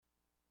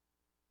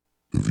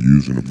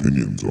views and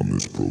opinions on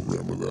this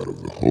program are that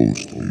of the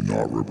host and do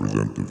not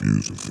represent the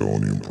views of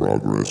Felony in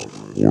Progress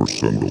or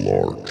Sunday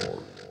Large.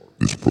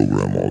 This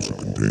program also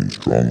contains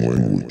strong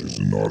language and is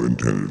not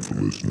intended for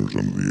listeners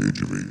under the age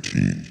of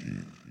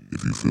 18.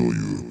 If you feel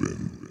you have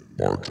been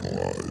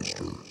marginalized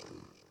or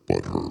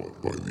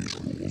butthurt by these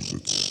rules,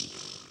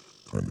 it's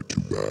kind of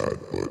too bad,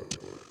 but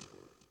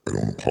I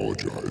don't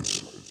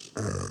apologize.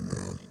 And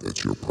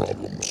that's your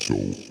problem. So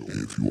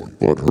if you are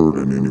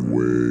butthurt in any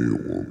way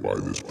or by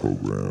this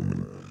program,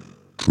 and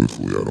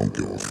truthfully I don't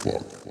give a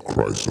fuck,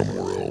 cry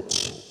somewhere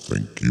else.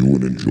 Thank you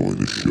and enjoy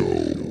the show.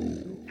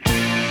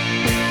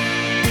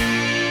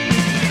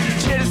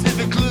 Cheddar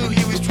sniffing glue,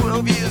 he was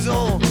 12 years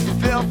old.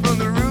 Fell from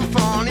the roof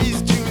on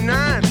East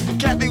 29.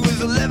 Kathy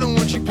was 11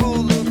 when she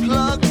pulled the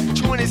plug.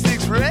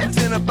 26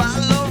 reds and a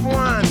bottle of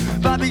wine.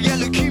 Bobby got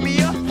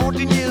leukemia,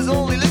 14 years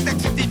old. He looked like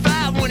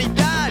 65 when he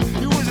died.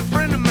 He was a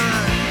friend of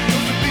mine.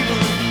 Those are people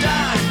who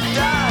died,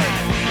 died.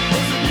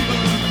 Those are people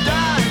who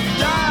died,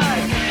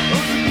 died.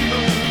 Those are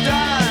people who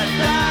died,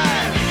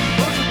 died.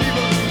 Those are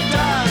people who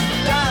died,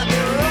 died.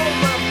 They were all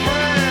my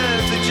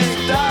friends that just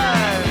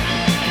died.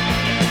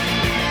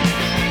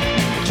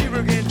 Cheever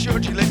and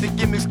Georgie let the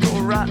gimmicks go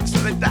rotten, so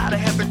they died of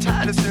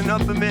hepatitis in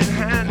Upper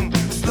Manhattan.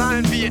 Sly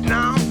in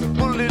Vietnam,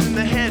 bullet in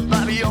the head.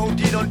 Bobby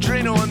OD'd on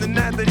Drano on the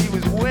night that he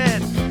was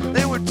wed.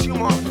 There were two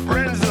more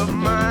friends of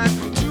mine,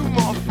 two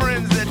more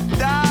friends that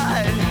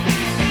died.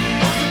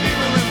 Those are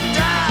people who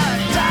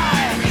died,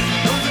 died.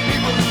 Those are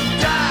people who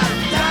died,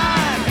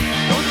 died.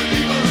 Those are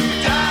people who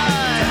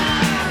died.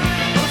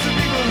 Those are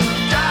people who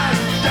died,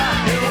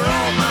 died. They were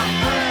all my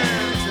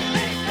friends and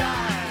they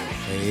died.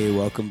 Hey,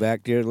 welcome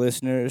back, dear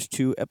listeners,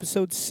 to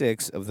episode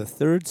 6 of the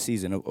 3rd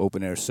season of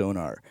Open Air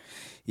Sonar.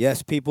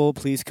 Yes, people,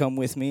 please come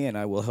with me, and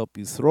I will help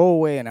you throw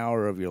away an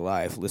hour of your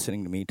life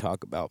listening to me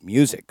talk about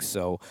music.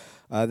 So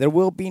there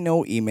will be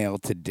no email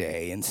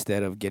today.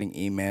 Instead of getting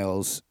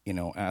emails,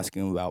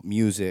 asking about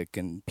music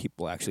and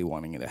people actually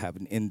wanting to have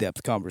an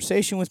in-depth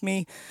conversation with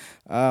me,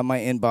 my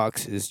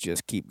inbox is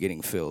just keep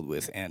getting filled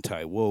with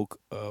anti-woke,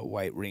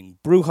 white ring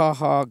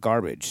brouhaha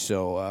garbage.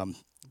 So,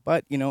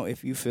 but,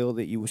 if you feel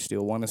that you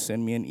still want to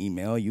send me an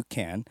email, you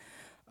can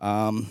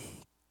at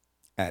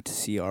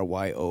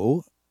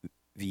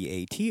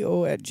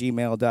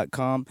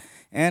cryovato@gmail.com,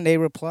 and a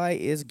reply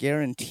is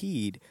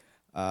guaranteed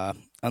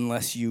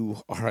unless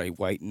you are a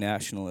white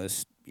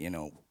nationalist,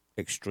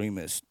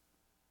 extremist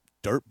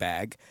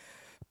dirtbag,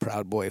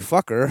 proud boy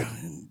fucker.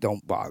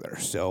 Don't bother.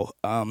 So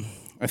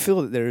I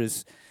feel that there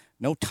is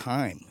no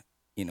time,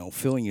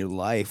 filling your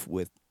life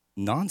with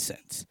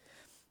nonsense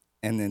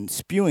and then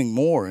spewing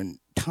more and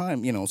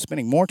time,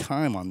 spending more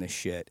time on this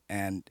shit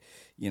and,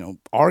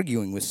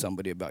 arguing with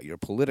somebody about your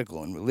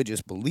political and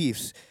religious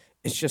beliefs.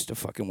 It's just a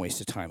fucking waste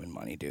of time and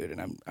money, dude,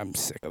 and I'm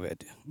sick of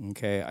it,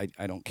 okay?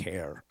 I don't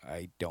care.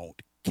 I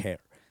don't care.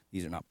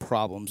 These are not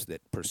problems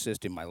that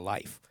persist in my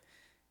life.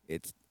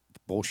 It's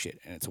bullshit,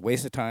 and it's a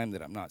waste of time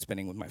that I'm not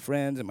spending with my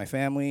friends and my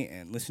family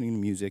and listening to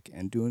music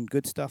and doing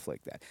good stuff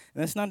like that.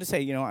 And that's not to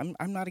say,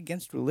 I'm not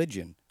against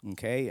religion,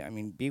 okay? I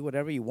mean, be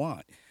whatever you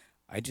want.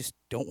 I just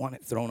don't want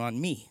it thrown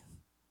on me.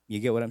 You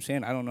get what I'm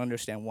saying? I don't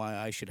understand why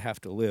I should have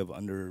to live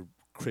under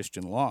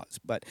Christian laws.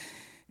 But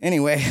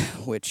anyway,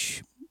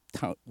 which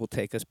will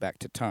take us back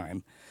to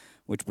time,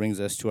 which brings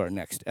us to our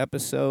next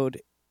episode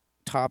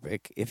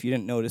topic. If you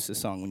didn't notice the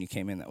song when you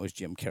came in, that was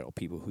Jim Carroll,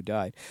 People Who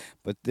Died.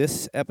 But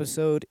this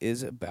episode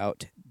is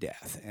about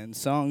death and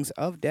songs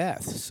of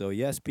death. So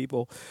yes,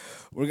 people,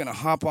 we're going to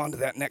hop onto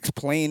that next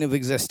plane of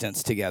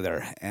existence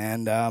together.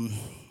 And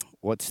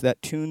what's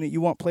that tune that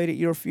you want played at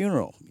your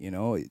funeral?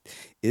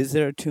 Is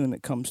there a tune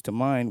that comes to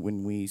mind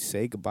when we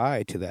say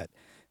goodbye to that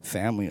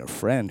family or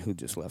friend who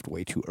just left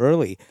way too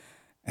early?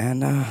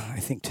 And I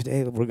think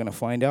today we're going to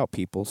find out,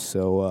 people.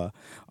 So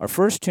our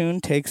first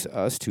tune takes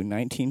us to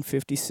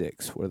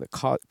 1956, where the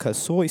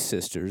Casoy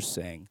sisters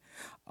sang,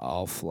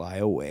 "I'll Fly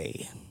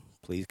Away."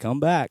 Please come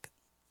back.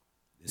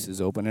 This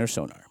is Open Air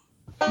Sonar.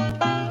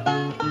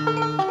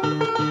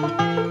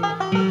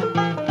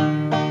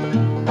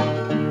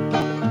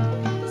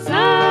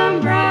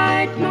 Some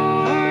bright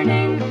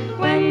morning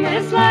when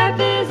this life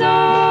is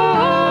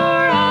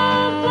o'er,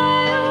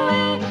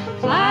 I'll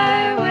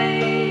fly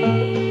away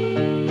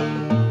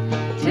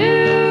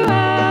to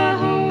a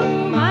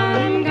home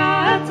on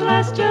God's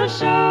celestial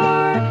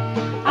shore.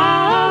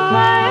 I'll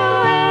fly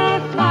away,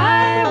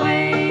 fly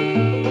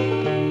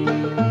away.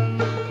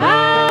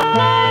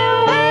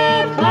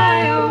 I'll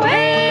fly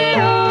away,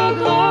 oh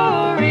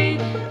glory.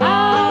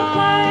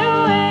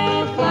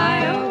 I'll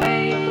fly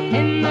away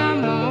in the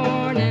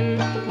morning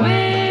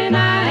when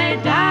I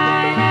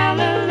die.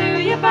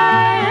 Hallelujah,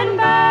 by and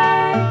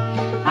by.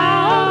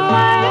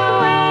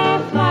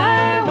 I'll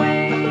fly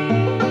away.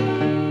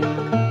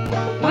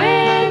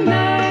 When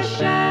the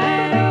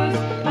shadows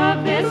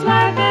of this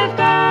life have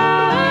gone,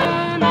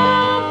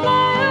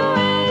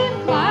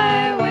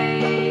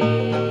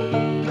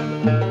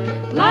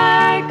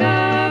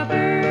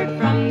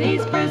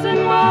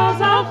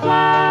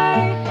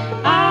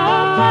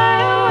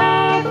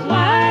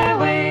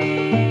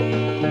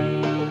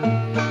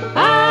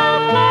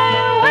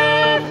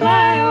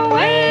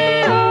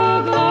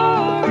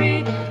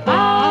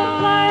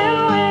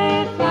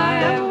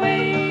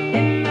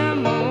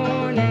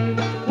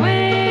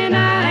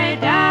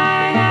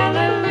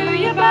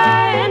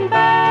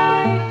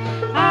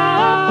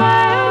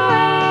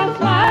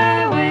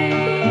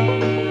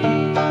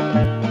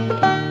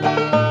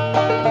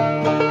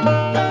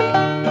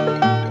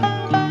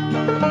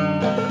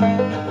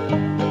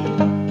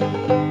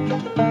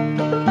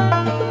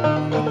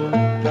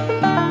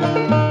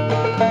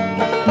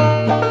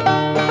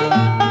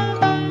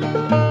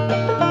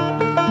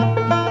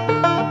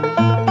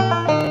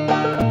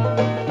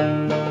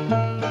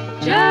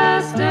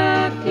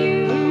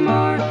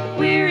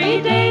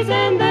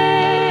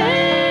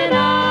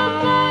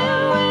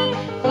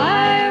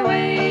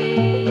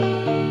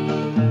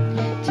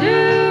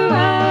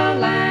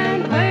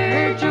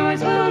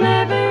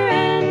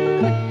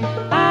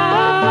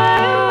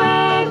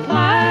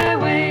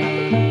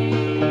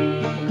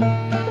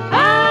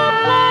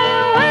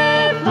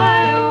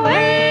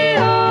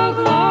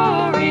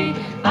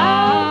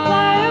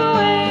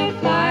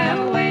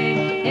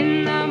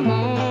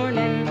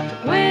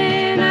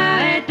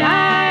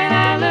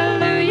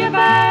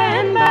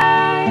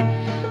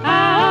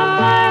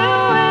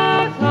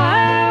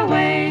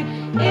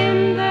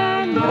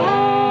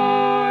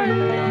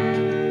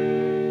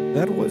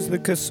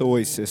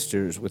 Casoy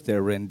sisters with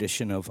their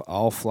rendition of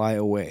I'll Fly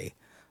Away.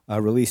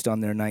 Released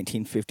on their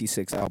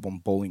 1956 album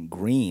Bowling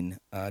Green,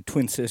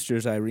 twin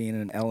sisters Irene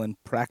and Ellen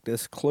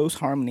practice close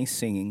harmony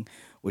singing,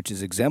 which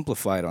is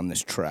exemplified on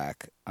this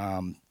track.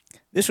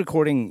 This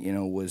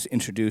recording, was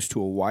introduced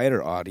to a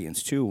wider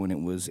audience too when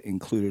it was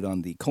included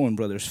on the Coen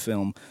Brothers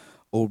film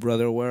 "Oh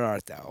Brother, Where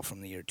Art Thou"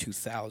 from the year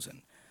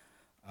 2000.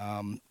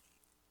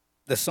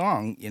 The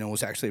song,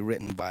 was actually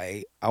written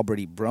by Albert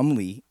E.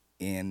 Brumley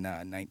in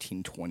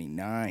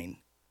 1929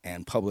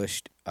 and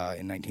published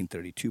in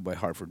 1932 by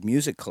Hartford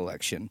Music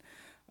Collection.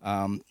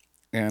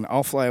 And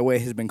I'll Fly Away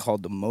has been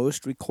called the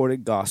most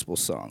recorded gospel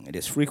song. It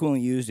is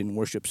frequently used in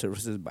worship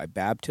services by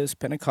Baptists,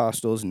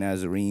 Pentecostals,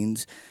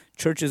 Nazarenes,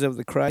 Churches of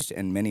the Christ,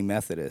 and many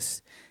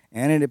Methodists.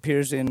 And it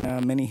appears in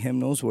many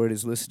hymnals where it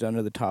is listed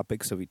under the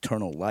topics of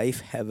eternal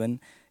life, heaven,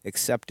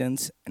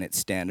 acceptance, and its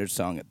standard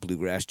song at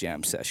bluegrass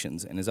jam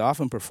sessions, and is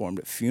often performed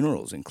at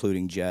funerals,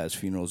 including jazz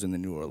funerals in the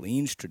New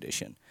Orleans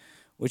tradition,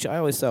 which I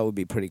always thought would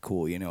be pretty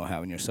cool,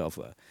 having yourself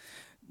a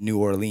New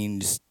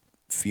Orleans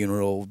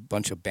funeral,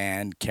 bunch of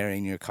band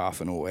carrying your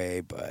coffin away.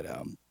 But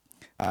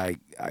I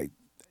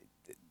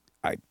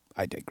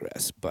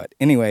digress. But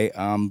anyway,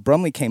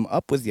 Brumley came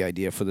up with the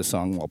idea for the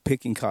song while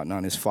picking cotton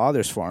on his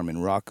father's farm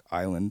in Rock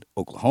Island,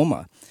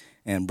 Oklahoma.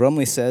 And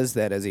Brumley says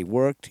that as he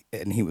worked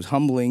and he was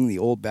humbling the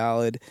old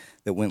ballad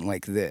that went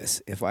like this: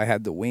 "If I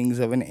had the wings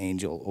of an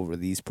angel over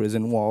these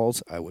prison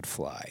walls, I would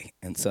fly."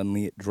 And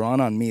suddenly it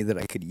dawned on me that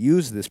I could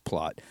use this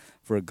plot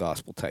for a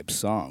gospel-type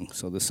song.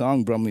 So the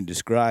song Brumley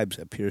describes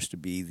appears to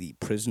be the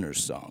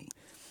Prisoner's Song.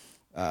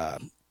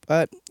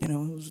 But, it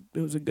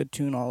was a good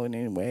tune all in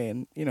any way.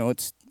 And,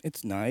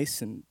 it's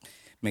nice and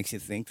makes you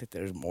think that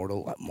there's more to a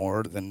lot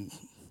more than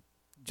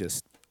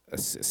just a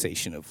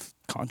cessation of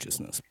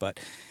consciousness. But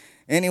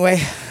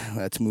anyway,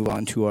 let's move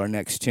on to our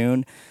next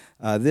tune.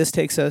 This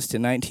takes us to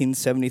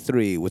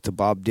 1973 with the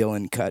Bob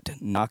Dylan cut,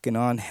 "Knocking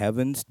on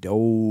Heaven's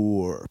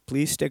Door."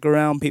 Please stick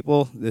around,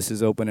 people. This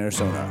is Open Air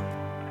Sonar.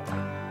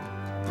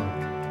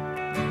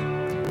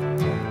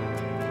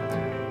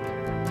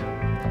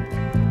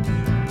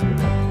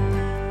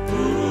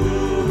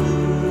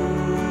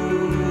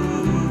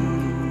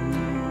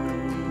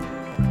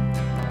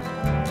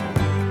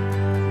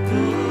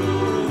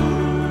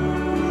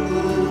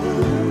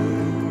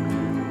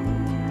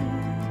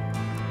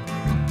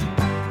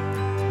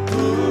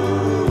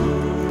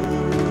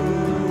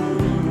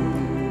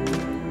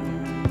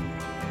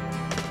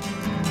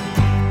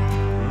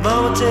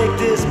 Mama, take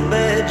this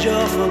badge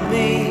off of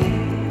me.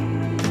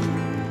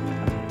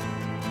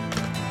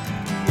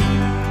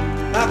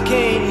 I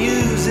can't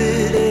use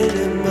it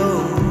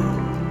anymore.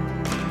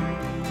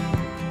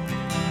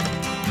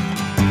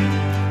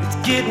 It's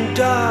getting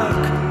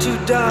dark, too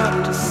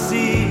dark to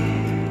see.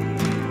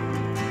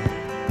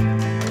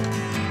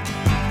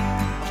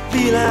 I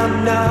feel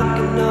I'm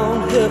knocking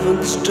on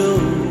heaven's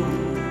door.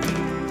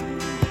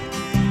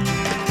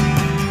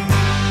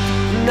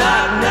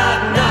 Knock,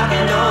 knock,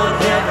 knocking on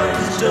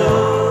heaven's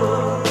door.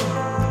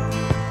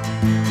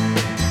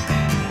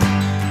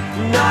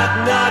 Knock,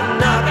 knock,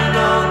 knocking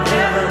on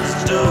heaven's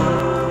door.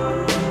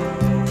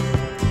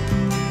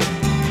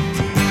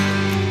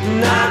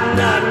 Knock,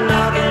 knock,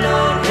 knocking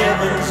on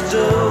heaven's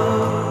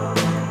door.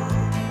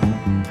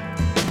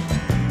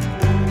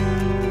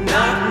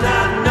 Knock,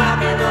 knock,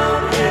 knocking on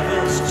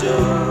heaven's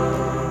door.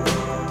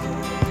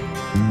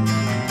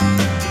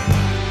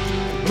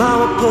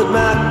 Mama put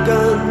my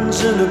guns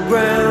in the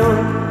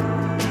ground.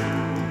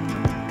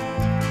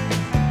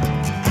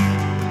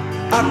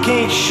 I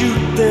can't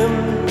shoot them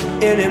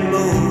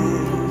anymore.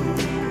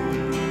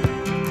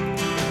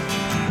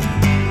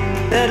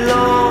 That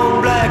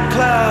long black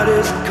cloud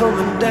is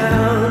coming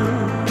down.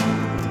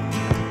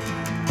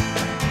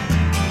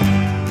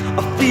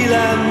 I feel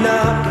I'm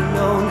knocking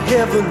on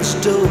heaven's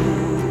door.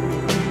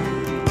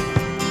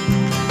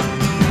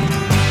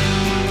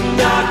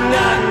 Knock,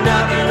 knock,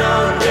 knocking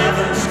on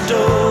heaven's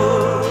door.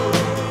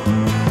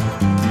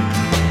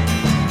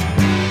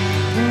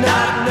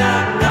 Knock,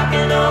 knock,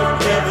 knocking on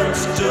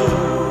heaven's door.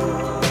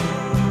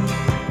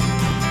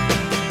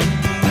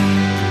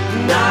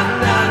 Knock,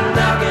 knock,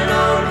 knocking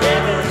on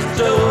heaven's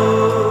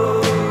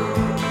door.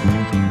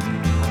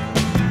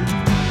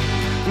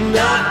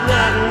 Knock,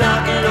 knock,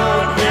 knocking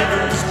on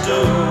heaven's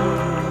door.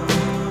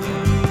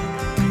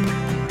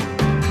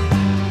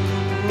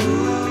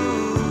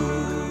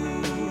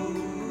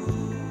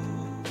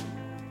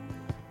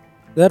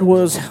 That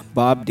was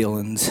Bob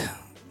Dylan's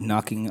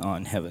 "Knocking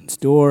on Heaven's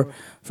Door"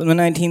 from the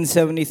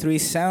 1973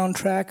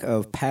 soundtrack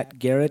of Pat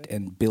Garrett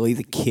and Billy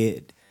the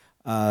Kid.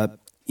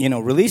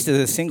 Released as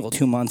a single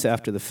 2 months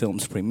after the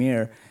film's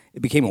premiere,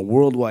 it became a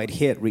worldwide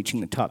hit,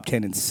 reaching the top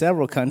 10 in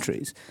several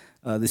countries.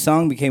 The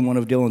song became one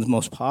of Dylan's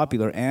most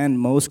popular and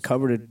most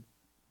coveted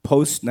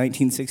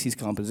post-1960s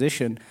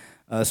composition,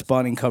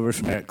 spawning covers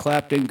from Eric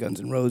Clapton,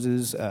 Guns N'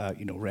 Roses,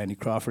 Randy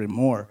Crawford, and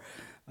more.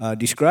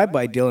 Described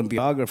by Dylan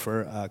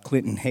biographer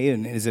Clinton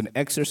Hayden as an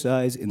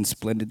exercise in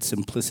splendid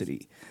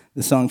simplicity.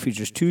 The song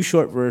features two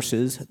short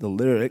verses, the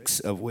lyrics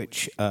of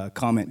which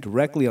comment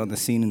directly on the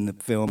scene in the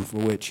film for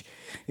which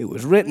it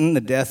was written,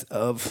 the death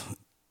of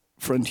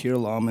frontier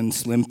lawman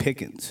Slim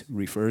Pickens, who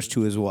refers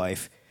to his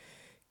wife,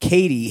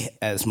 Katie,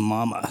 as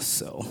Mama.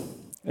 So,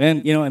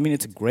 and, you know, I mean,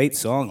 it's a great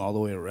song all the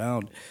way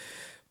around,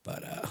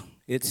 but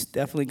it's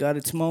definitely got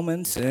its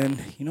moments, and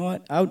you know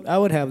what? I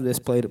would have this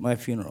played at my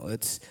funeral.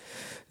 It's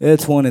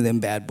one of them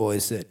bad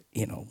boys that,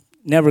 you know,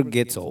 never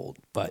gets old.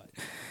 But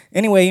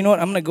anyway, you know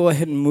what? I'm going to go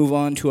ahead and move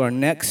on to our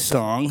next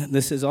song.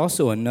 This is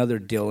also another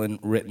Dylan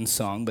written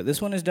song, but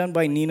this one is done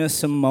by Nina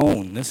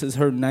Simone. This is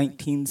her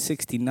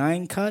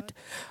 1969 cut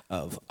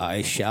of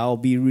I Shall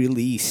Be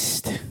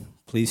Released.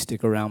 Please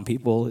stick around,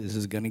 people. This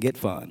is going to get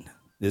fun.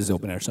 This is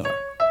Open Air Sonar.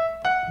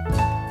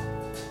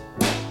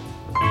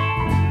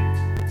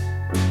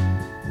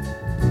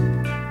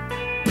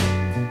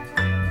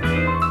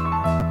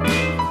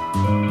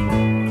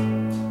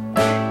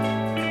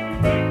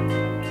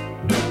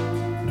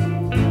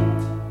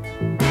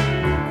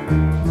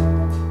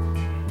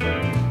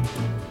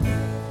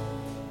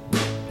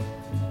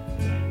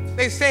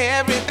 They say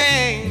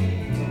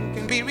everything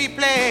can be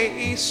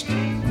replaced.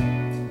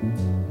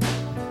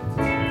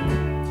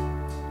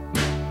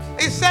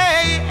 They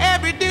say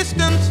every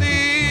distance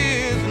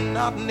is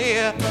not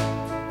near.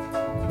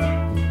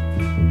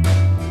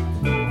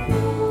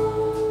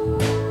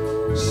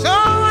 So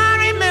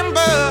I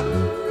remember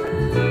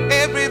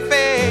every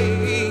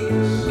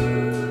face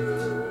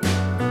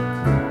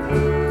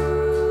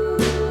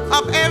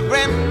of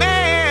every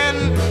man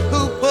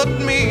who put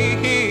me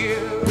here.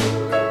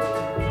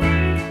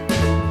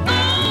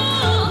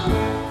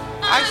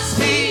 I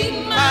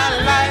see my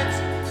light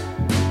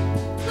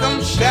come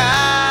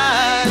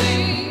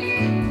shining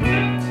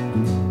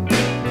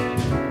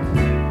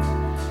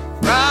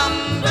from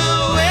the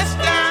west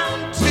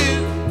down to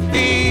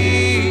the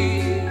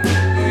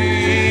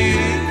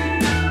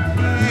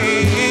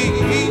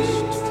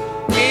east.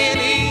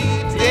 Any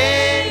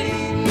day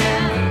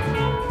now,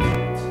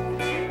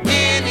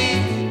 any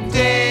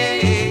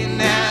day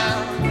now,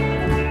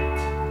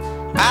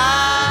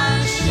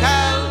 I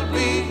shall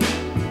be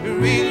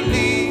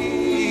released.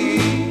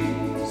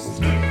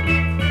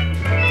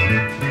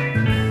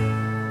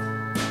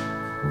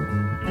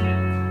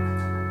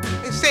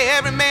 They say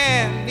every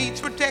man needs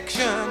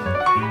protection.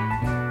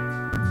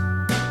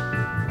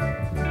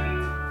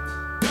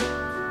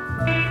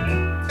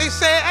 They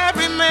say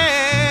every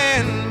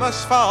man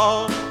must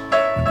fall. So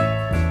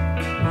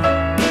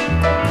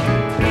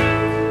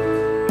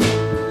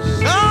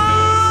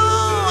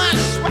I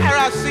swear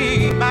I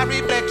see my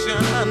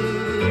reflection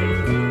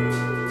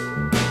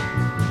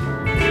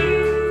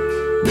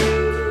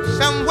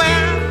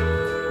somewhere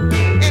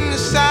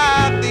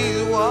inside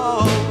these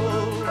walls.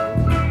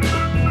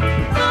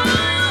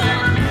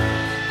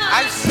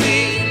 I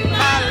see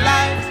my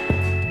light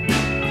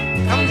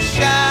come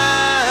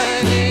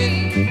shining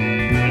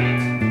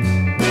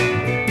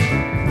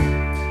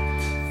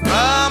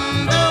from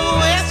the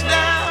west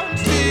down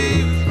to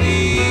the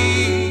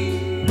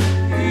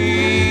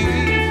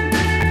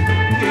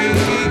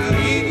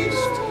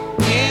east.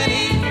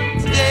 Any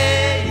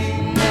day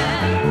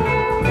now,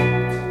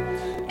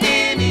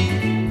 any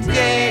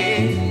day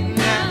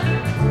now,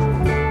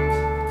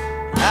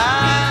 I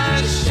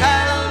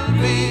shall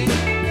be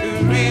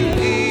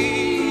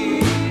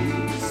released.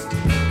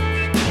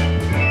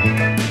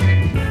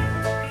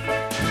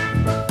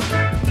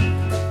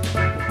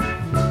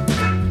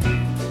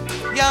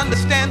 He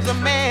understands a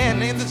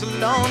man in this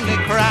lonely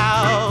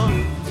crowd,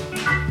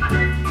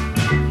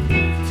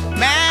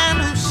 man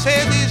who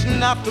says he's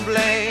not to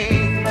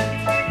blame.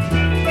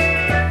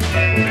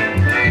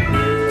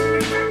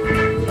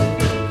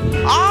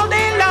 All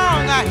day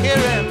long I hear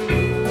him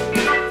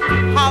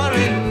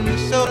hollering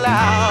so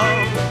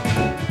loud,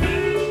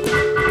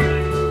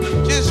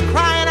 just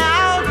crying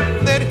out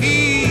that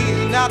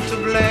he's not to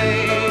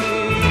blame.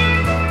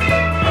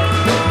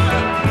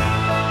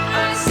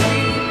 I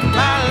see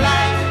my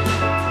light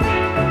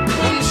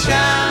come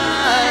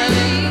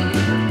shining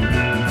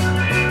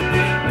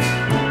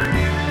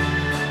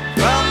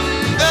from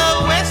the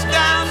west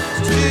down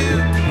to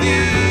the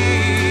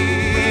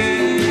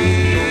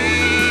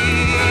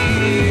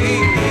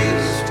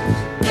east.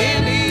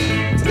 Any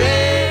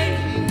day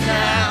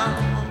now,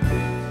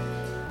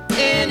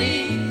 any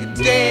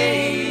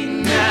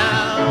day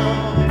now,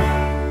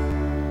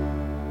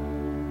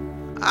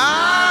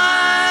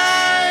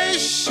 I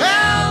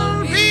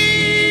shall be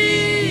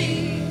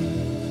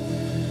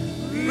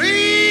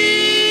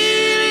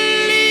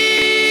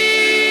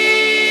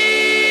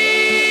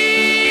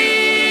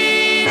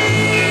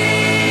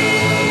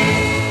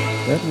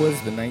That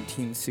was the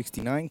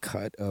 1969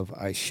 cut of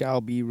I Shall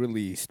Be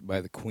Released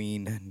by the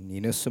Queen,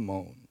 Nina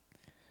Simone.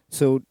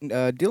 So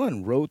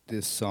Dylan wrote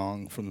this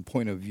song from the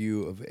point of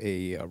view of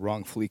a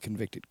wrongfully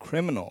convicted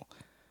criminal.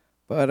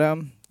 But,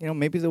 you know,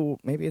 maybe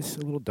it's a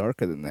little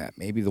darker than that.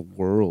 Maybe the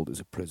world is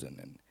a prison.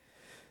 And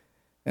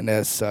and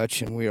as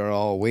such, and we are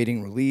all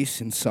awaiting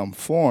release in some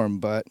form.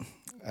 But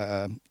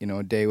a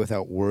day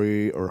without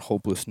worry or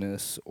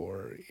hopelessness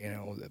or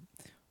the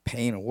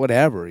pain or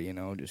whatever,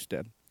 just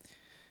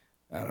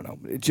I don't know,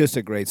 it's just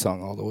a great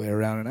song all the way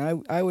around,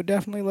 and I would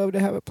definitely love to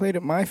have it played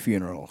at my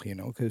funeral,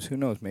 because who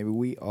knows, maybe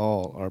we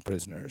all are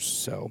prisoners.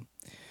 So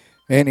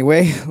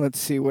anyway, let's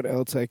see what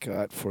else I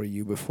got for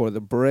you before the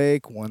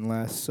break. One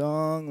last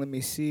song. Let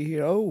me see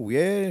here. Oh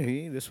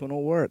yeah, this one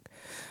will work.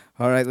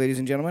 All right, ladies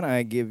and gentlemen,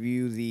 I give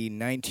you the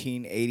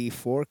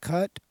 1984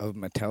 cut of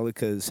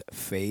Metallica's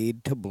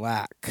Fade to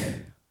Black.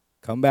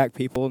 Come back,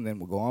 people, and then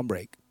we'll go on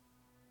break.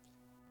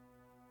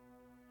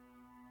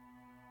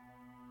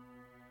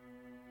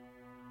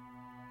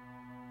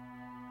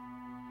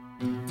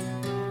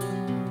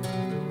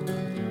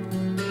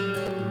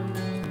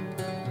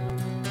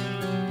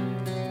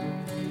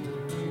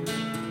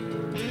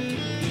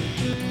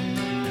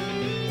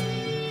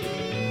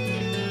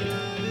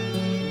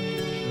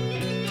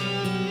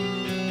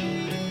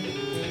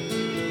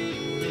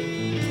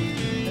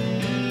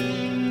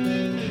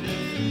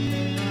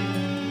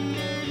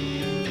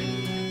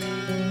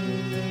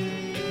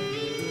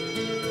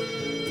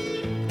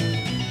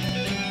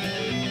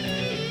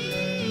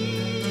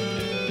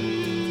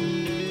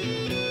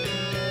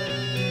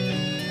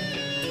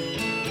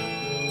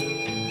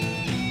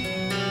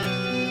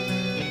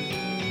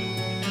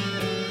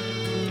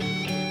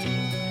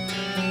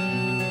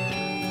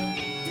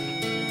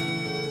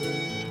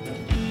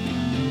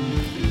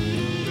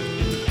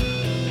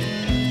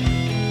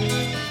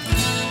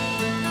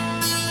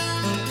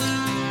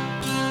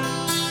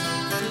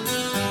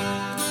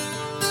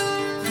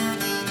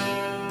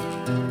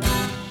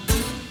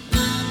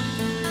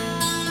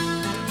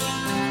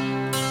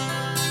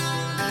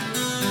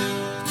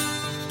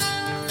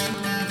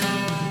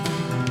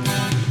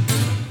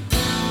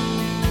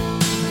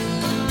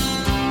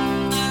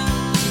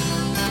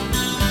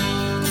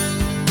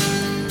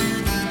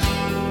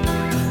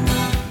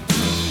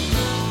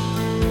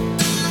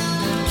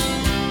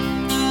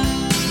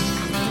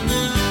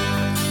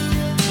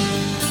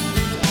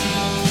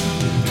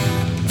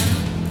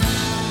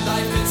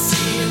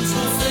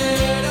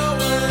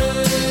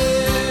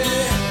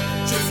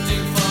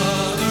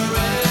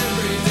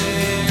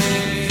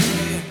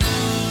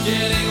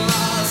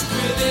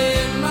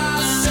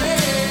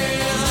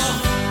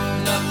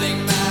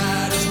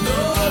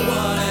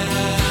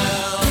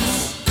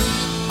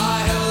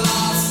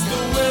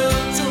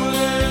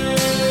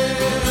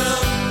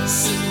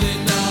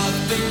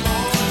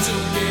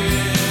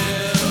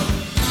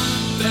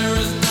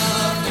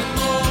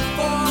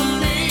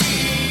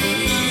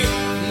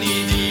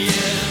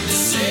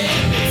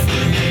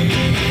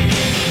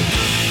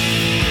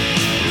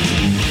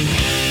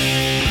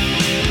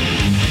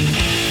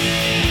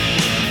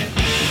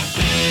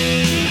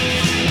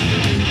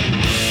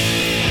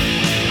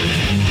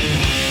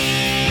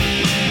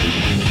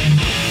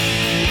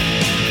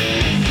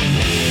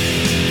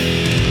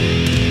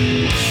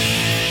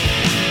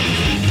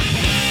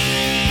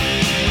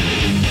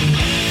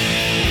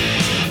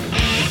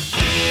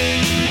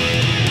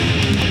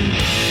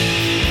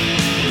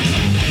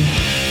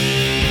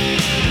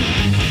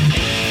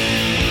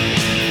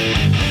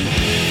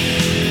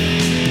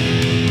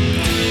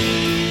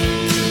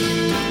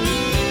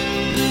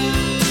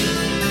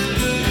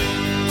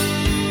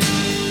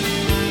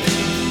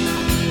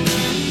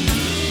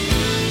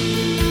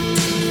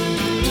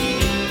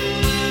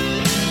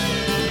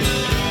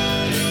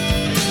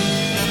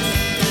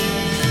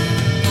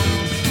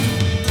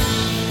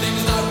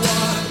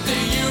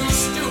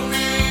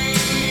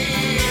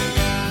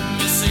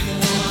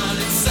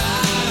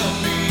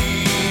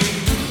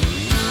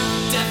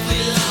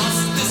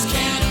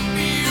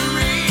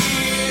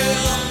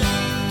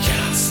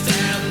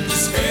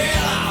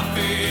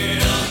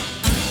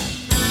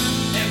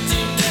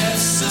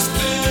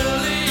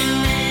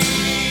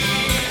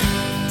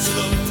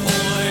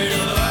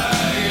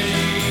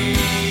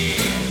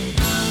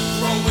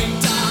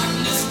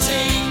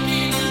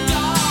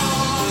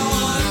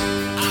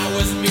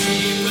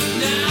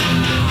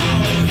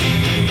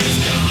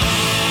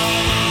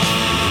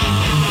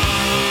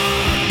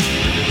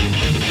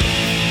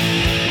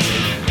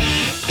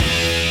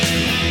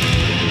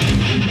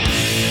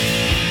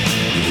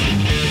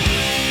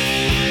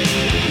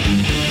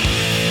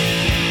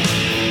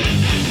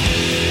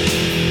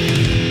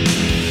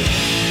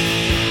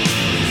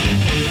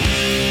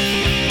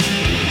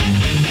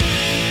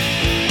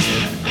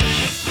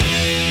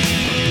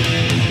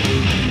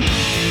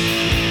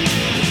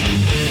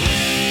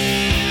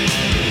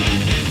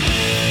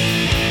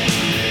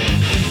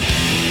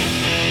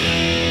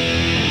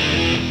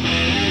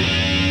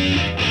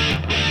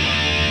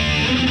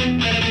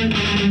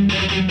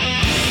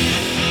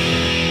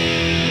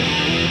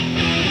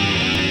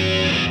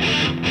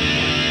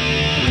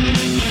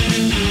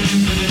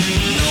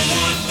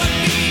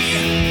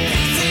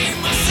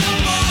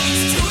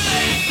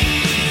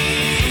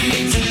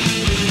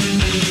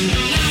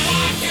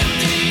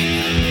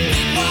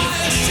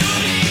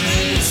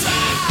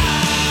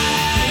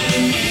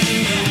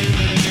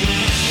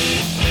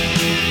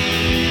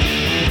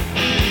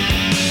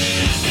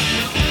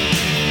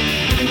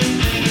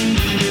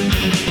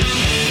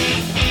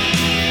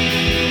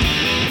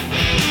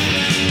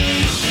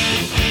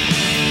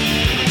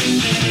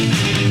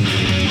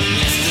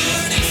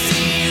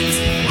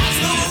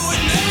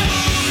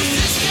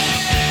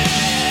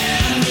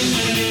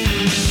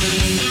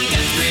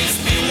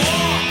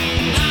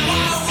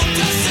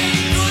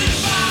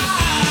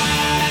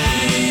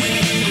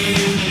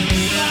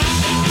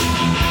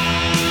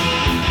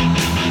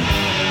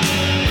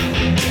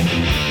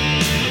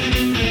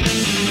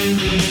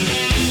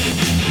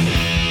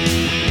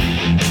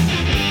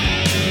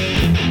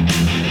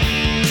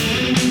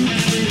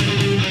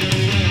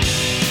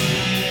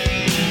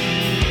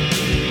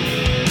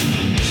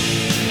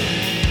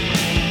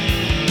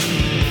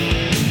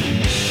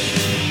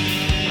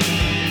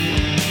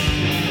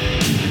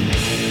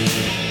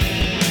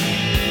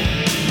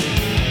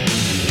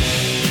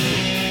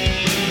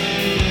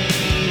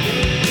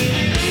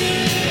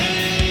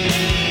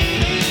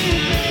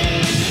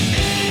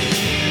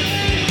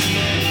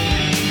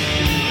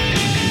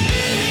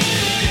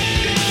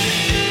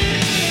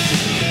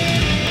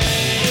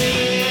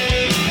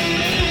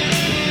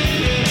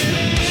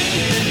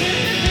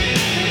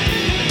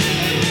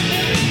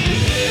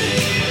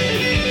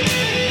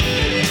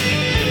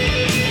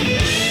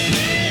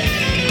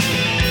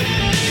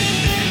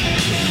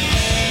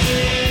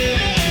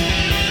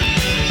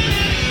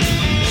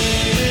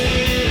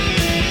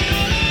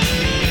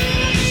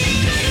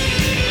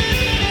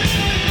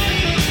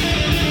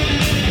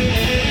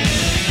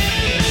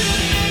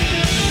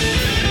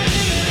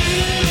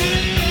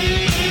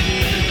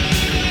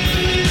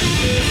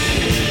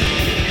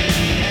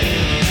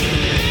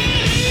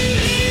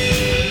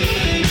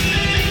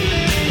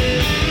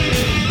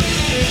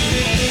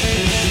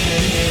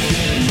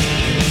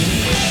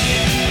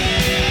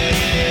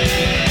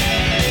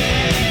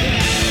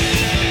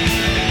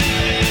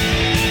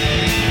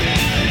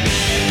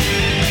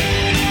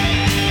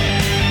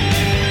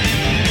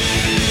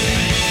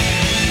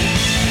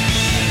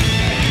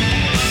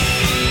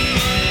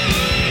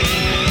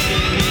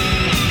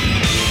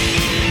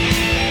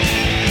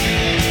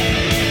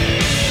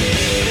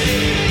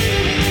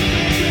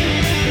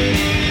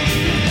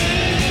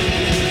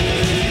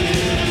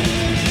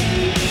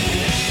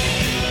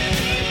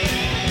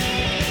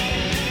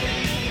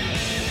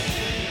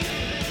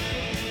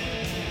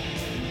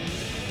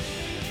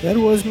 That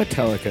was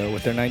Metallica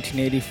with their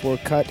 1984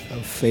 cut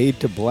of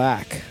Fade to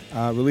Black.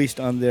 Released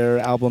on their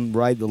album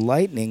Ride the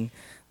Lightning,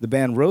 the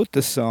band wrote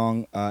the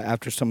song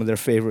after some of their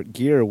favorite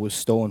gear was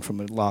stolen from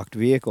a locked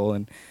vehicle,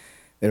 and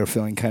they were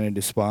feeling kind of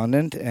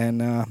despondent,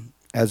 and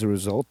as a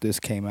result, this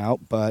came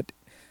out. But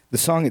the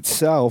song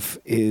itself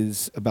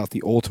is about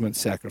the ultimate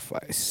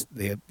sacrifice,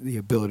 the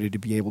ability to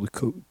be able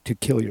to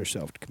kill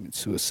yourself, to commit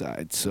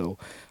suicide. So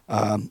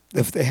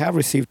if they have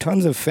received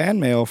tons of fan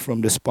mail from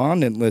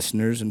despondent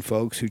listeners and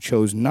folks who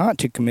chose not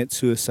to commit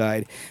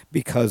suicide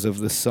because of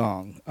the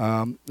song.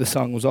 The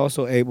song was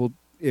also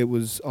it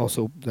was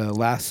also the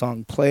last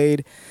song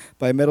played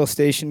by metal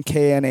station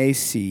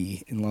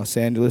KNAC in Los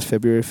Angeles,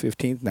 February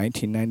 15th,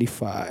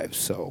 1995.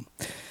 So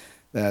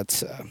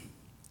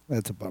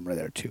that's a bummer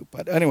there, too.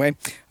 But anyway,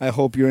 I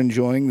hope you're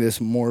enjoying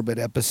this morbid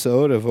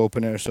episode of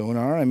Open Air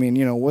Sonar. I mean,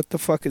 what the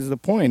fuck is the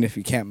point if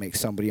you can't make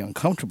somebody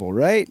uncomfortable,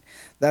 right?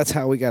 That's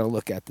how we got to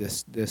look at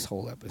this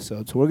whole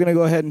episode. So we're going to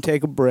go ahead and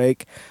take a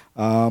break.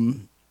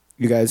 You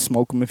guys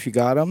smoke them if you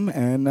got them.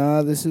 And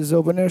this is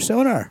Open Air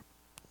Sonar.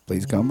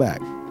 Please come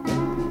back.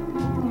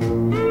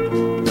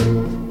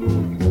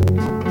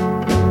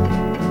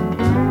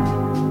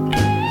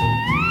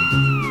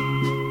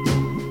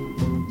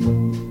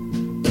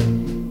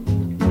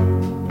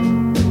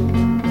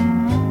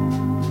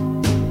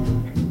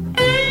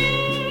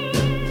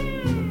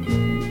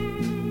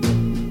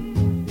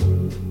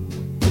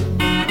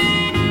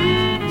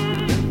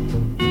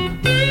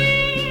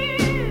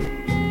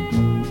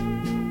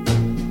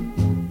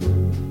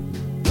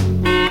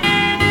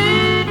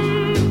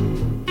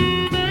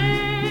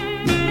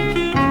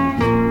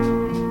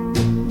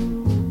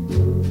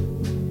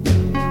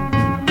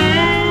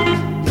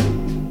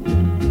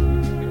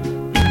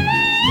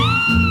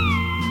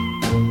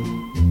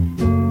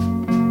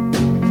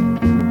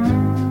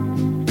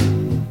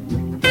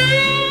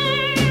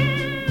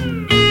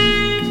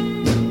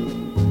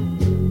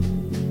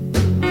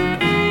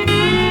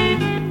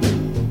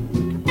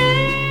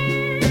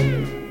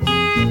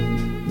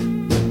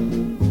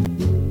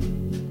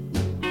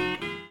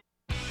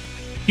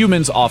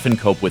 Humans often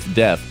cope with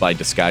death by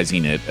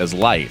disguising it as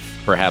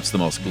life. Perhaps the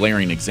most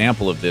glaring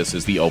example of this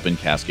is the open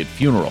casket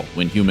funeral,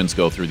 when humans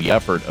go through the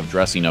effort of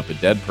dressing up a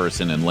dead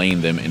person and laying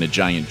them in a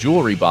giant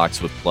jewelry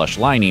box with plush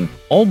lining,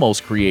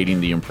 almost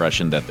creating the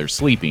impression that they're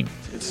sleeping.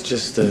 It's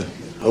just an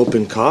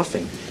open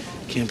coffin.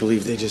 Can't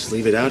believe they just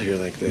leave it out here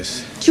like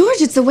this. George,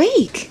 it's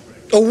awake.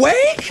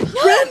 Awake? No,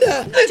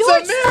 Brenda, it's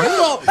George, a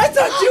miracle! I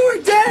thought you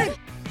were dead!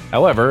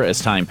 However, as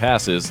time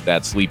passes,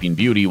 that Sleeping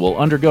Beauty will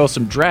undergo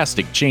some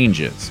drastic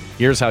changes.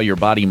 Here's how your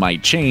body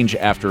might change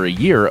after a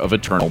year of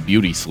eternal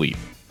beauty sleep.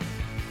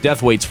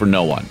 Death waits for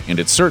no one, and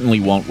it certainly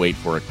won't wait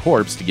for a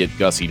corpse to get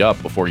gussied up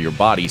before your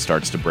body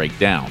starts to break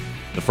down.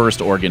 The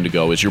first organ to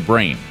go is your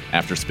brain.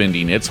 After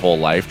spending its whole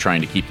life trying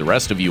to keep the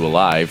rest of you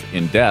alive,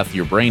 in death,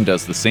 your brain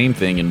does the same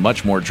thing in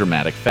much more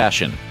dramatic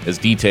fashion. As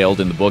detailed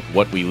in the book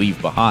What We Leave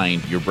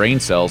Behind, your brain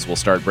cells will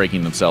start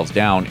breaking themselves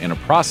down in a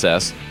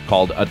process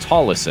called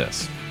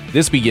autolysis.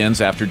 This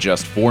begins after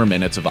just 4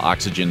 minutes of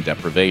oxygen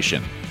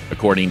deprivation.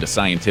 According to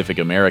Scientific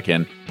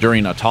American,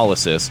 during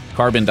autolysis,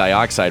 carbon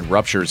dioxide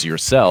ruptures your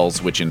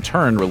cells, which in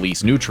turn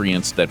release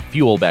nutrients that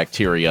fuel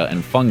bacteria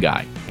and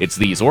fungi. It's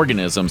these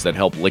organisms that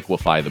help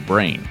liquefy the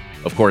brain.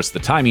 Of course, the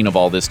timing of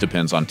all this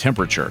depends on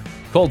temperature.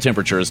 Cold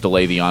temperatures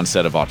delay the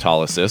onset of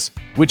autolysis,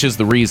 which is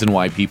the reason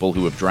why people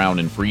who have drowned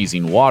in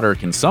freezing water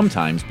can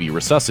sometimes be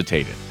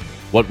resuscitated.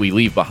 What We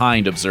Leave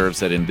Behind observes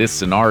that in this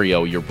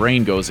scenario, your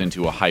brain goes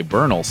into a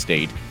hibernal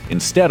state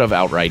instead of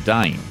outright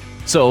dying.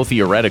 So,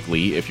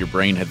 theoretically, if your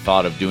brain had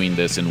thought of doing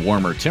this in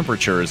warmer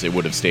temperatures, it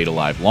would have stayed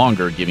alive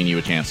longer, giving you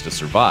a chance to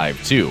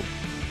survive, too.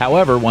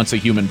 However, once a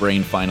human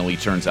brain finally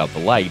turns out the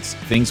lights,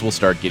 things will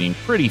start getting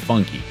pretty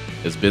funky.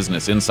 As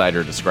Business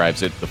Insider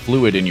describes it, the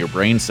fluid in your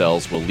brain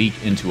cells will leak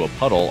into a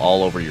puddle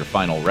all over your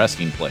final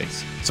resting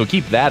place. So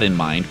keep that in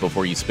mind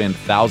before you spend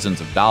thousands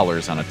of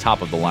dollars on a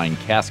top-of-the-line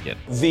casket.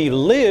 The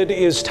lid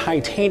is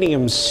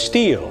titanium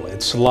steel.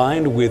 It's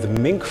lined with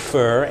mink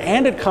fur,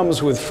 and it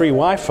comes with free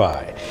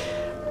Wi-Fi.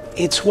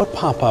 It's what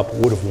Pop-Up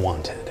would have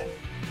wanted.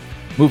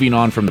 Moving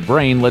on from the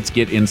brain, let's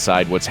get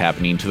inside what's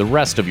happening to the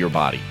rest of your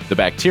body. The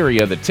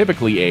bacteria that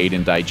typically aid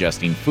in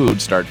digesting food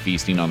start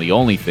feasting on the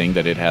only thing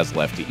that it has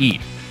left to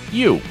eat: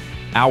 you.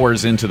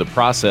 Hours into the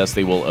process,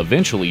 they will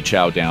eventually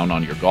chow down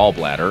on your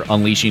gallbladder,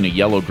 unleashing a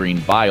yellow-green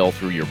bile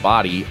through your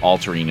body,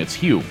 altering its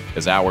hue.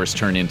 As hours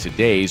turn into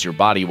days, your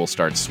body will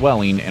start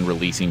swelling and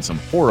releasing some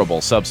horrible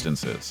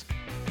substances.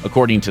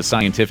 According to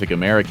Scientific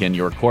American,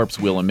 your corpse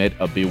will emit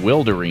a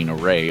bewildering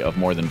array of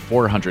more than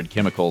 400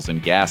 chemicals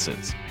and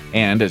gases.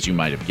 And, as you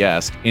might have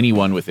guessed,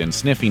 anyone within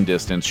sniffing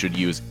distance should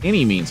use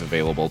any means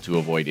available to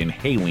avoid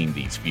inhaling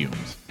these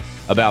fumes.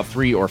 About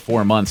 3 or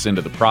 4 months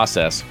into the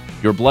process,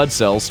 your blood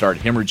cells start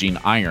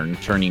hemorrhaging iron,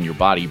 turning your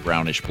body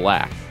brownish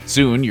black.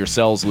 Soon, your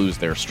cells lose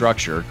their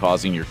structure,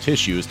 causing your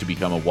tissues to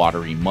become a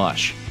watery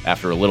mush.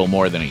 After a little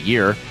more than a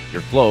year,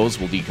 your clothes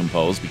will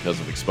decompose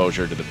because of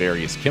exposure to the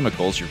various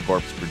chemicals your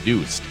corpse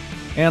produced.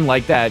 And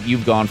like that,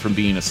 you've gone from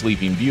being a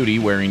sleeping beauty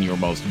wearing your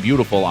most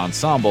beautiful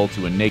ensemble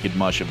to a naked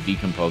mush of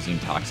decomposing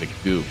toxic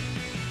goo.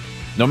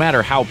 No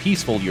matter how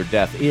peaceful your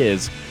death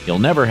is, you'll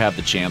never have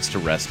the chance to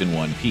rest in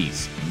one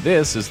piece. And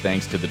this is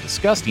thanks to the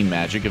disgusting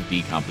magic of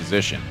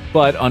decomposition.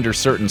 But under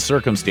certain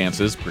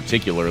circumstances,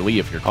 particularly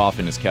if your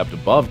coffin is kept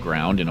above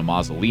ground in a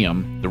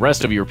mausoleum, the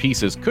rest of your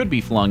pieces could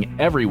be flung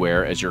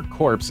everywhere as your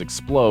corpse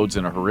explodes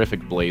in a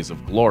horrific blaze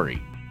of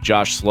glory.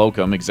 Josh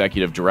Slocum,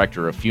 executive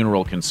director of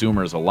Funeral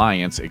Consumers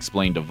Alliance,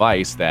 explained to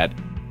Vice that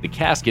the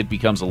casket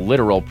becomes a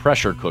literal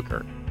pressure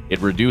cooker. It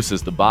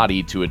reduces the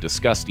body to a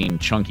disgusting,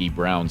 chunky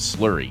brown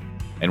slurry.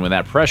 And when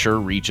that pressure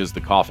reaches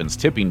the coffin's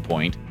tipping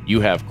point,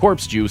 you have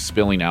corpse juice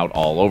spilling out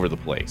all over the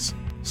place.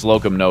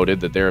 Slocum noted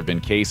that there have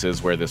been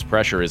cases where this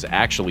pressure is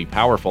actually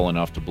powerful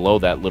enough to blow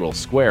that little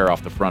square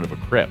off the front of a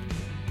crypt.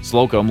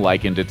 Slocum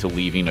likened it to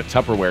leaving a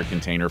Tupperware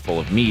container full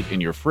of meat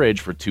in your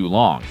fridge for too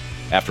long.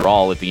 After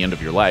all, at the end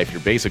of your life,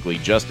 you're basically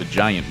just a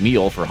giant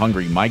meal for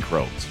hungry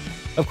microbes.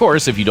 Of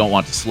course, if you don't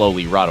want to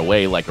slowly rot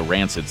away like a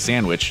rancid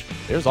sandwich,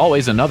 there's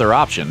always another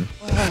option.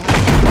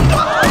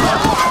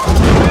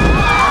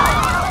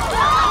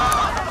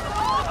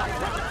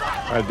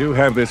 I do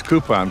have this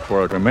coupon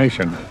for a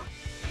cremation.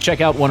 Check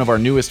out one of our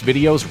newest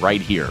videos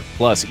right here.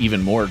 Plus,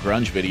 even more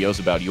grunge videos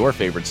about your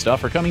favorite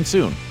stuff are coming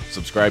soon.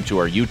 Subscribe to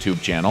our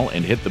YouTube channel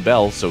and hit the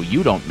bell so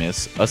you don't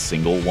miss a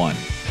single one.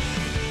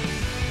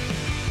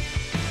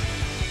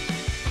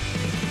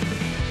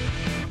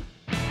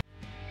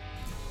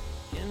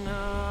 In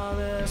all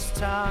this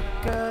talk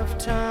of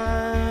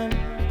time,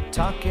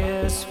 talk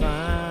is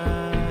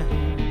fine.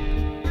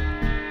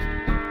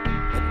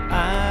 But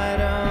I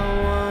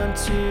don't want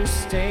to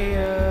stay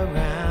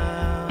around.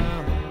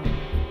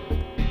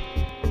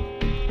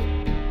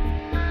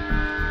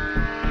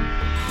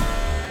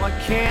 Why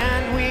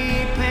can't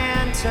we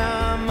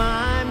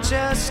pantomime?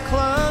 Just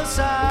close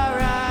our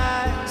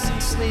eyes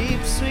and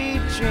sleep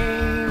sweet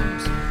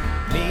dreams.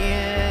 Me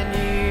and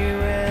you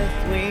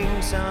with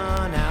wings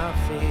on our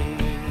feet.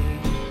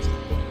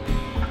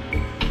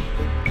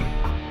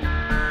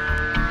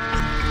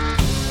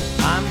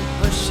 I'm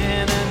pushing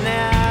an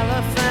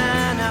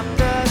elephant up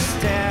the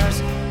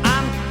stairs.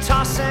 I'm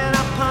tossing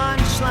up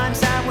punchlines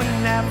that were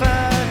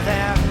never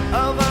there.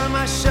 Over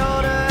my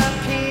shoulder, a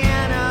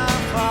piano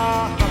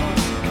falls,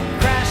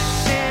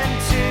 crash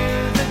into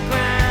the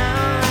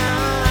ground.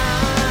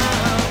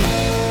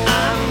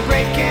 I'm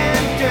breaking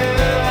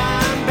through,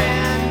 I'm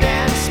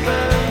bending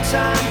spoons,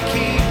 I'm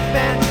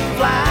keeping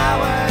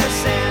flowers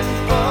in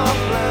full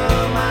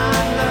bloom.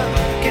 I'm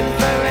looking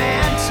for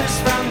answers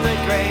from the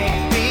great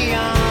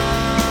beyond.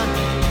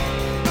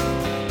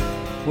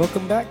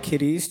 Welcome back,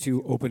 kiddies,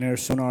 to Open Air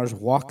Sonar's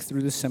Walk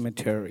Through the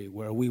Cemetery,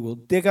 where we will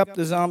dig up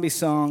the zombie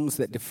songs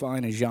that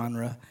define a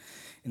genre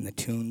in the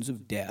tunes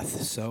of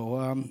death.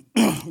 So,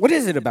 what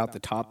is it about the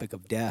topic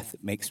of death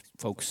that makes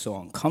folks so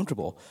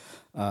uncomfortable?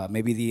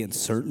 Maybe the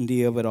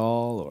uncertainty of it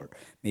all, or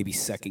maybe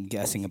second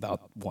guessing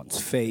about one's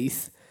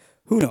faith.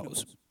 Who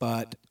knows?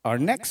 But our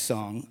next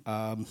song,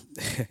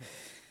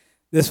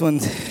 this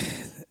one's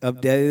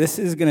of death. This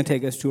is going to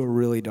take us to a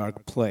really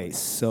dark place.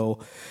 So,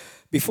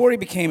 before he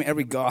became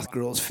every goth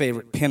girl's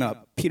favorite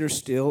pinup, Peter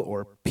Still,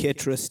 or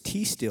Petrus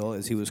T. Still,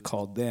 as he was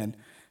called then,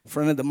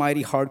 fronted the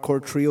mighty hardcore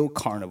trio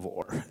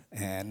Carnivore.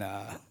 And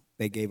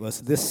they gave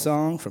us this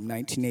song from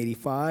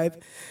 1985,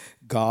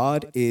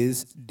 God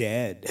is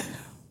Dead.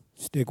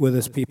 Stick with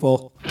us,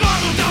 people.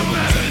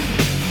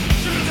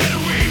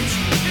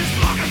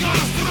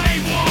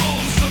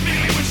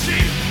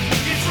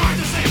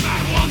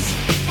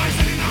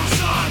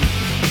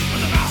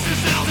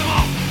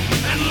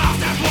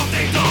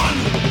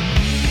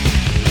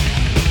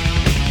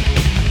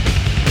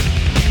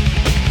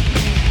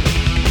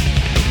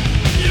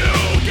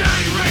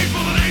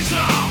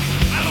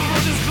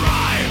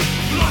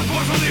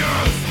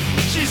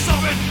 She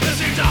suffered as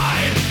she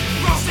died.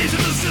 Frosties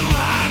in the still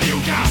hand, you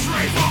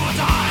castrate for the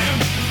time.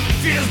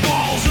 Feed his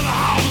balls to the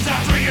house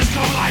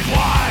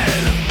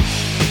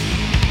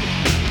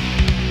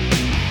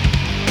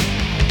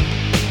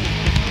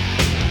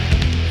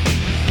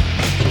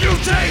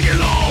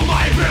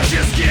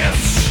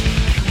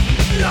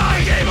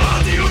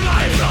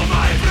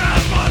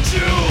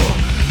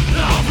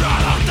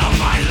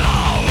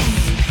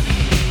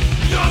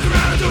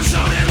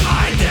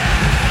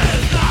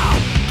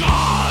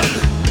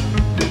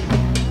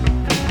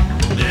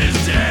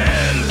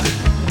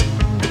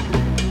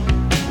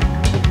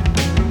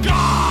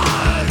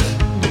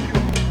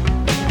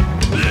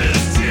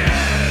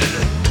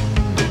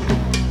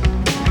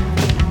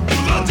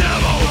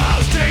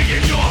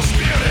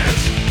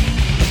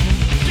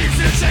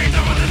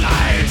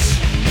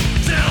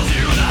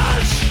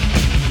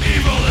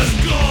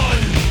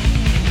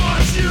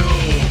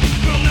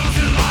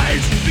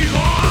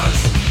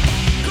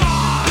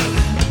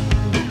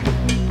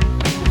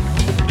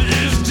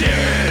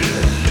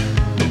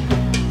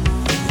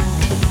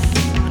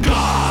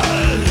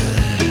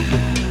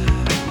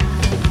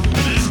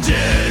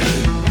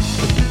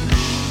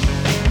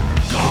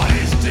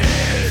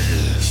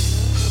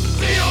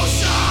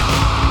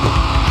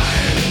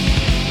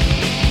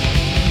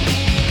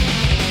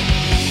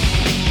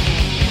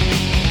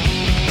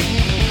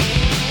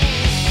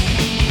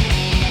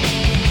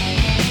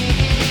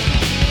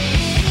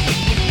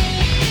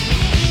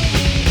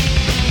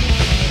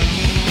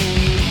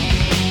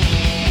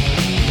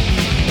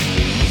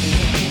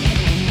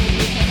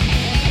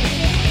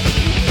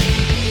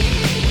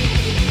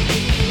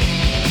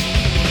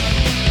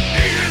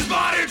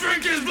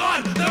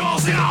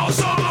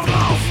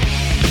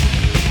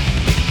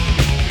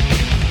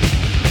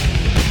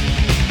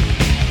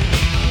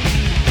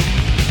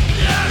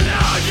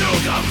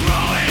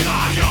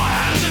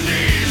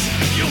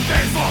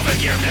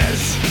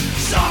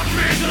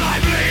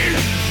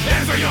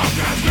for your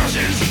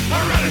transgressions,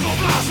 heretical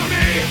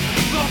blasphemy.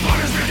 The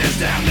punishment is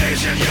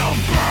damnation, you'll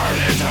burn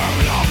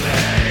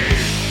eternally.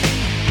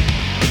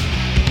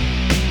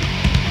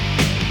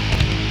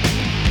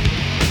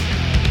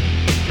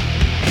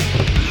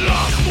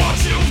 Look what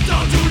you've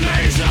done to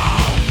nature,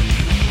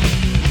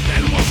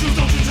 and what you've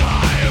done to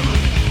time.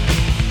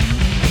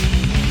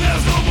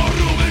 There's no more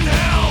room in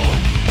hell.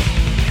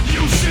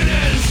 You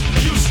sinners,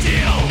 you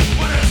steal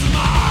what is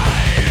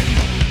mine.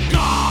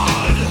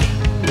 God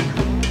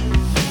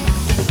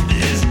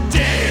is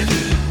dead.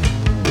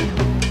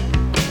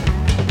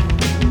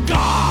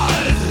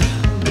 God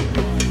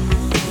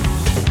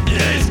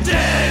is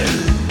dead.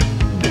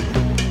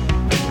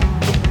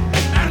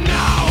 And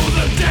now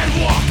the dead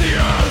walk the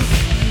earth.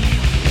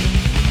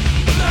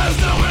 There's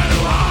nowhere to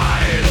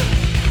hide.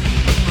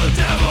 The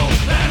devil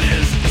and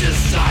his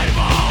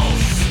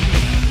disciples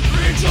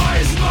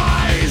rejoice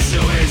my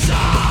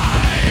suicide.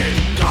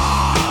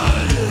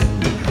 God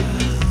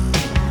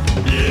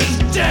is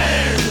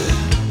dead.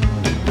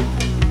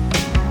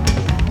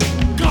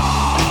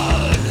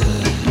 God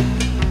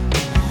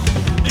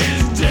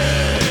is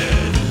dead.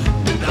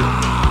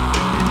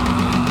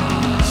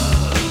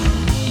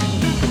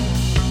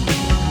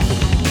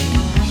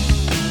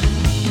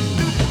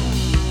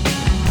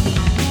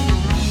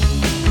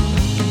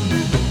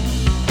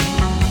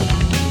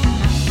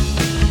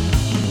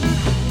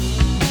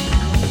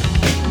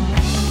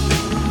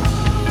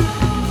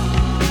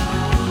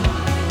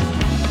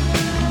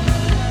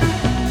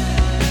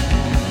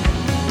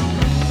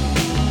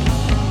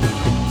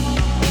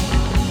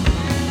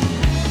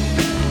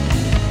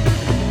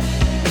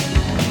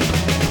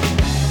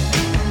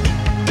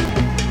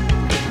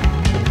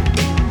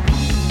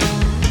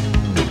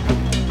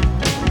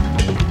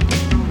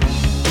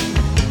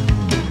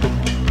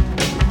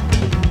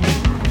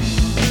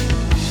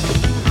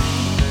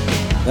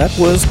 That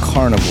was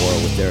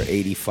Carnivore with their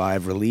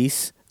 85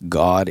 release,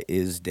 God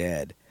is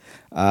Dead.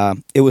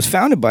 It was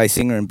founded by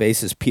singer and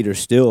bassist Peter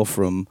Still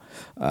from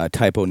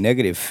Typo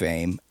Negative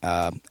fame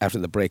after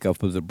the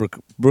breakup of the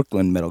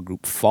Brooklyn metal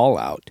group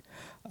Fallout.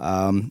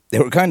 They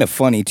were kind of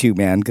funny too,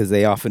 man, because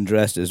they often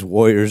dressed as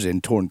warriors in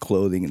torn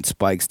clothing and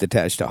spikes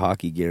attached to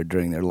hockey gear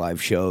during their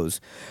live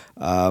shows,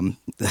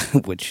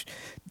 which,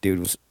 dude,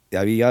 was,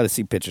 I mean, you got to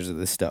see pictures of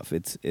this stuff.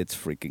 It's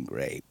freaking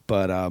great.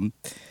 But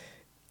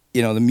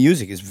you know, the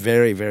music is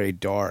very, very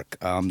dark.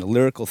 The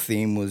lyrical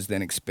theme was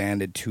then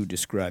expanded to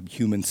describe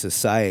human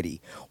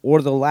society,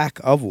 or the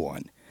lack of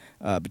one,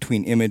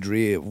 between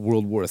imagery of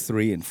World War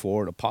III and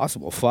IV to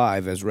possible V,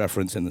 as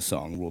referenced in the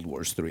song World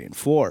Wars III and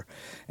IV.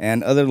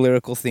 And other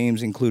lyrical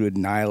themes included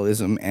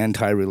nihilism,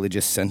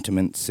 anti-religious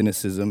sentiment,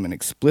 cynicism, and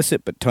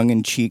explicit but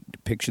tongue-in-cheek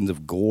depictions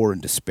of gore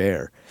and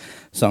despair.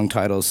 Song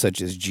titles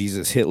such as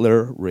Jesus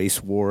Hitler,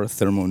 Race War,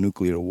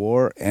 Thermonuclear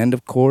War, and,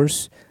 of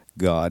course,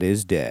 God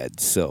is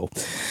Dead. So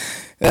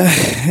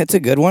it's a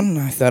good one.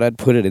 I thought I'd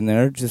put it in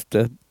there just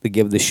to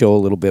give the show a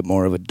little bit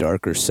more of a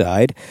darker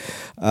side.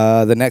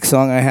 The next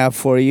song I have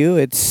for you,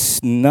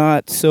 it's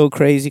not so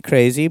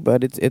crazy,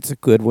 but it's a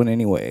good one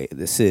anyway.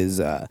 This is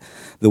the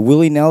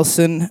Willie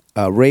Nelson,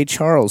 Ray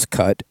Charles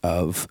cut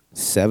of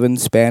 7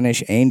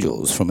 Spanish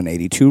Angels from an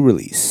 82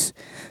 release.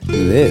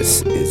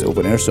 This is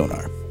Open Air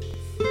Sonar.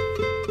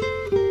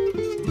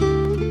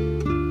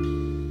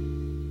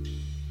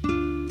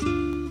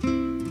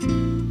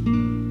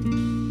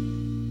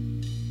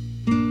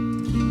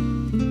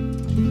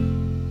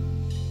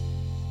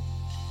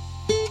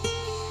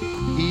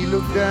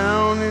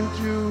 Down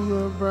into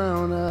her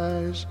brown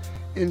eyes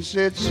and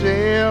said,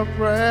 say a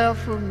prayer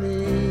for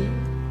me.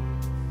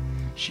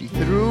 She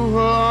threw her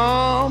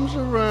arms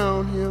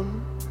around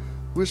him,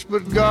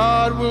 whispered,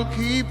 God will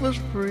keep us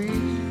free.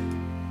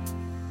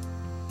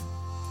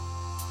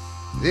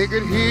 They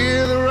could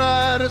hear the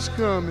riders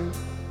coming.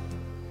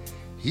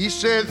 He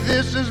said,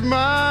 this is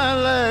my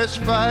last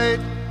fight.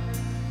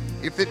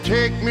 If they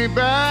take me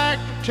back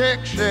to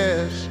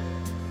Texas,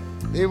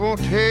 they won't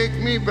take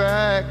me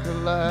back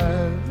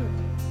alive.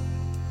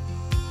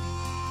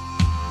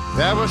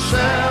 There were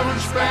 7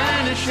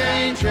 Spanish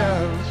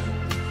angels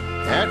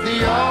at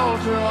the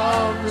altar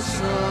of the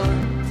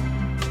sun.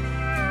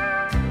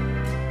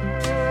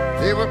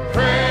 They were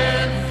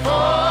praying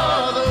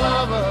for the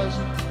lovers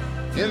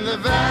in the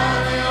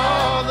valley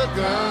of the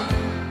gun.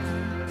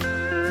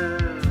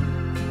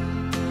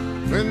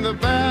 When the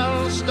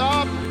bell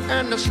stopped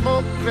and the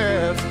smoke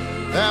cleared,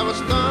 there was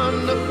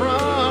thunder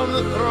from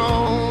the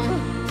throne.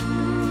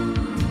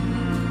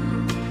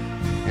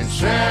 And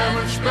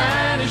 7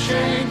 Spanish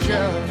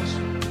angels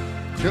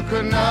took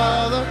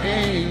another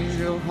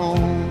angel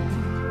home.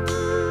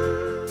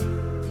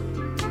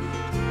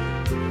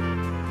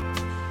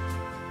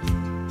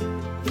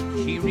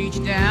 She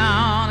reached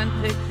down and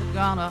picked the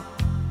gun up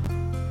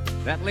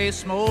that lay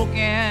smoking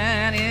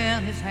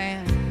in his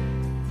hand.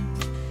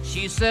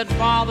 She said,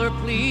 Father,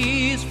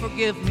 please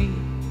forgive me.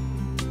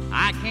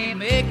 I can't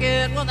make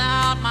it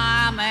without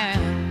my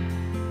man.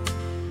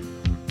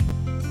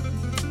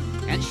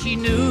 And she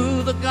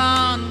knew the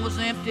gun was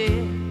empty,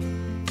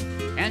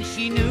 and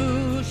she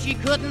knew she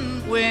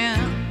couldn't win.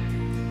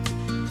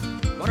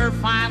 her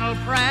final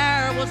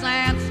prayer was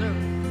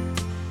answered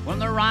when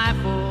the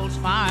rifles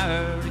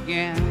fired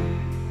again.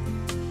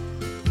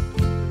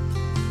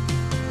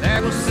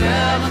 There were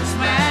 7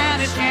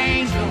 Spanish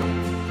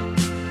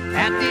angels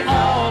at the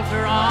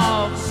altar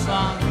of the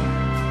sun.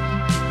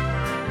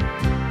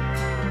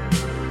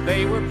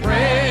 They were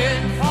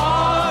praying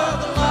for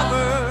the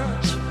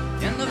lovers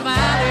in the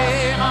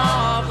valley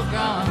of the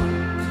gun.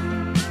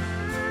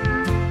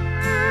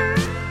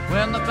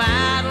 When the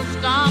battle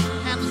stopped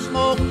and the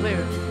smoke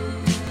cleared,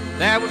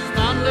 there was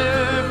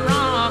thunder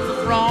from the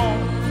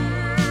throne,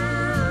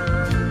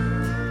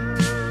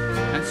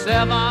 and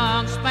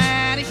 7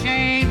 Spanish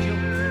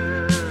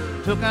angels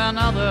took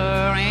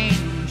another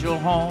angel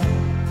home.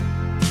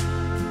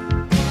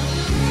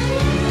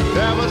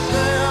 There were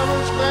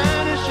 7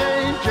 Spanish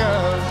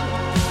angels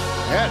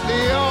at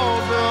the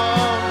altar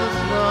of the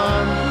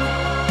sun.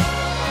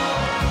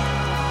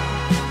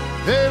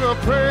 They were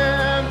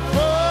praying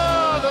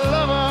for the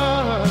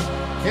lovers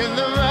in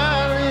the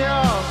valley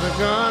of the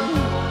gun.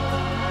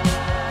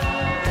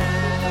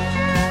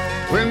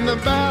 When the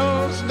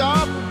battle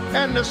stopped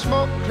and the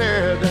smoke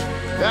cleared,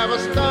 there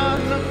was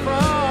thunder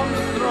from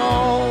the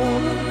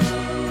throne.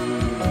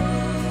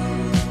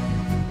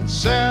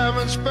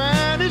 7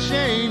 Spanish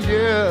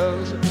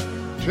angels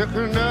took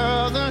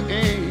another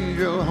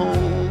angel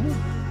home.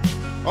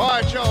 All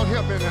right, y'all,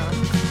 help me now.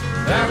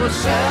 There were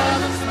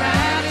 7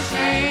 Spanish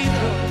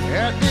angels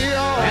at the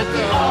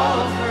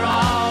altar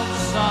of the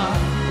sun.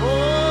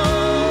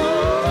 Oh,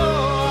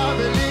 I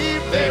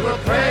believe they were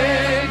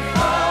praying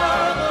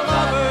for the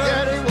lovers.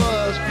 Yeah, they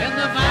was. In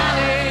the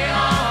valley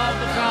of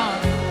the gun.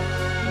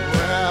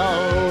 Well.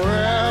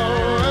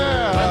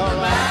 When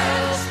the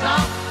battle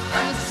stopped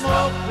and the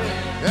smoke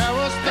cleared, there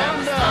was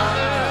thunder.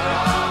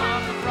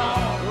 On the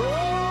throne.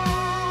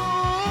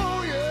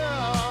 Oh,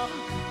 yeah.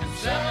 And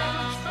 7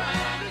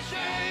 Spanish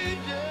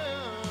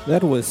angels.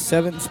 That was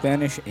 7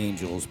 Spanish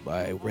Angels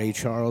by Ray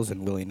Charles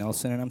and Willie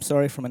Nelson, and I'm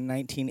sorry, from a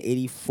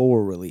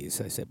 1984 release.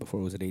 I said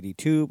before it was an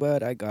 82,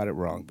 but I got it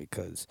wrong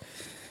because,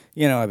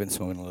 I've been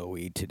smoking a little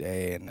weed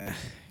today, and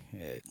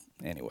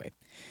anyway.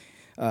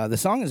 The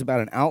song is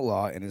about an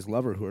outlaw and his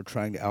lover who are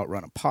trying to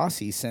outrun a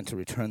posse sent to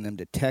return them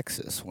to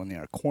Texas. When they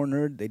are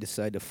cornered, they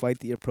decide to fight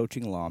the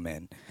approaching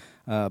lawmen.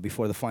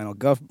 Before the final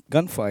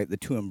gunfight, the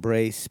two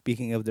embrace,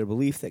 speaking of their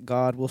belief that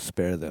God will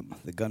spare them.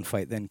 The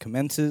gunfight then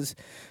commences,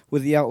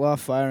 with the outlaw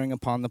firing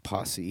upon the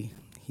posse.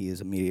 He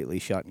is immediately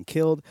shot and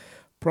killed,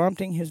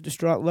 prompting his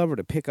distraught lover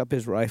to pick up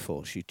his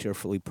rifle. She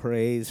tearfully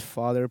prays,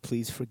 "Father,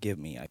 please forgive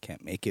me. I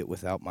can't make it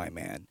without my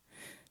man."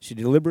 She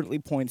deliberately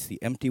points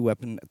the empty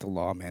weapon at the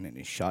lawman and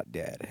is shot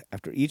dead.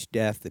 After each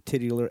death, the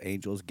titular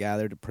angels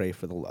gather to pray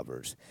for the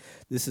lovers.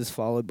 This is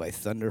followed by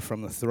thunder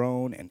from the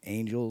throne and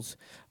angels,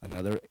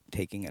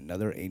 taking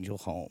another angel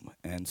home.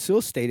 And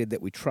Syl stated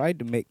that we tried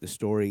to make the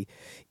story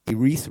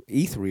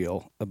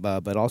ethereal,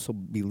 but also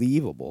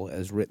believable.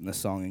 As written, the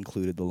song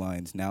included the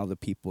lines, "Now the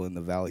people in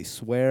the valley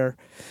swear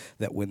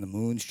that when the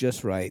moon's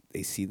just right,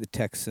 they see the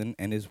Texan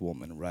and his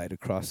woman ride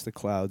across the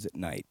clouds at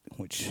night,"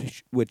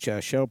 which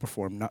Cheryl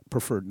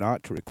preferred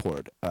not to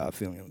record,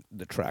 feeling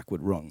the track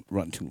would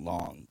run too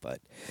long.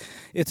 But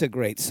it's a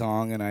great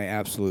song, and I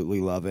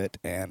absolutely love it,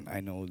 and I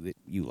know that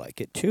you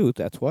like it too.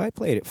 That's why I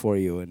played it for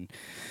you. And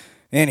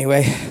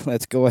anyway,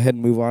 let's go ahead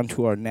and move on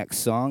to our next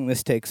song.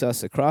 This takes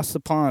us across the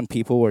pond,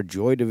 people, where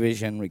Joy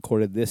Division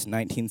recorded this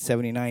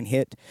 1979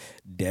 hit,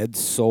 Dead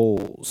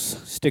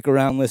Souls. Stick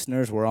around,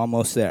 listeners. We're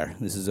almost there.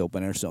 This is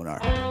Open Air Sonar.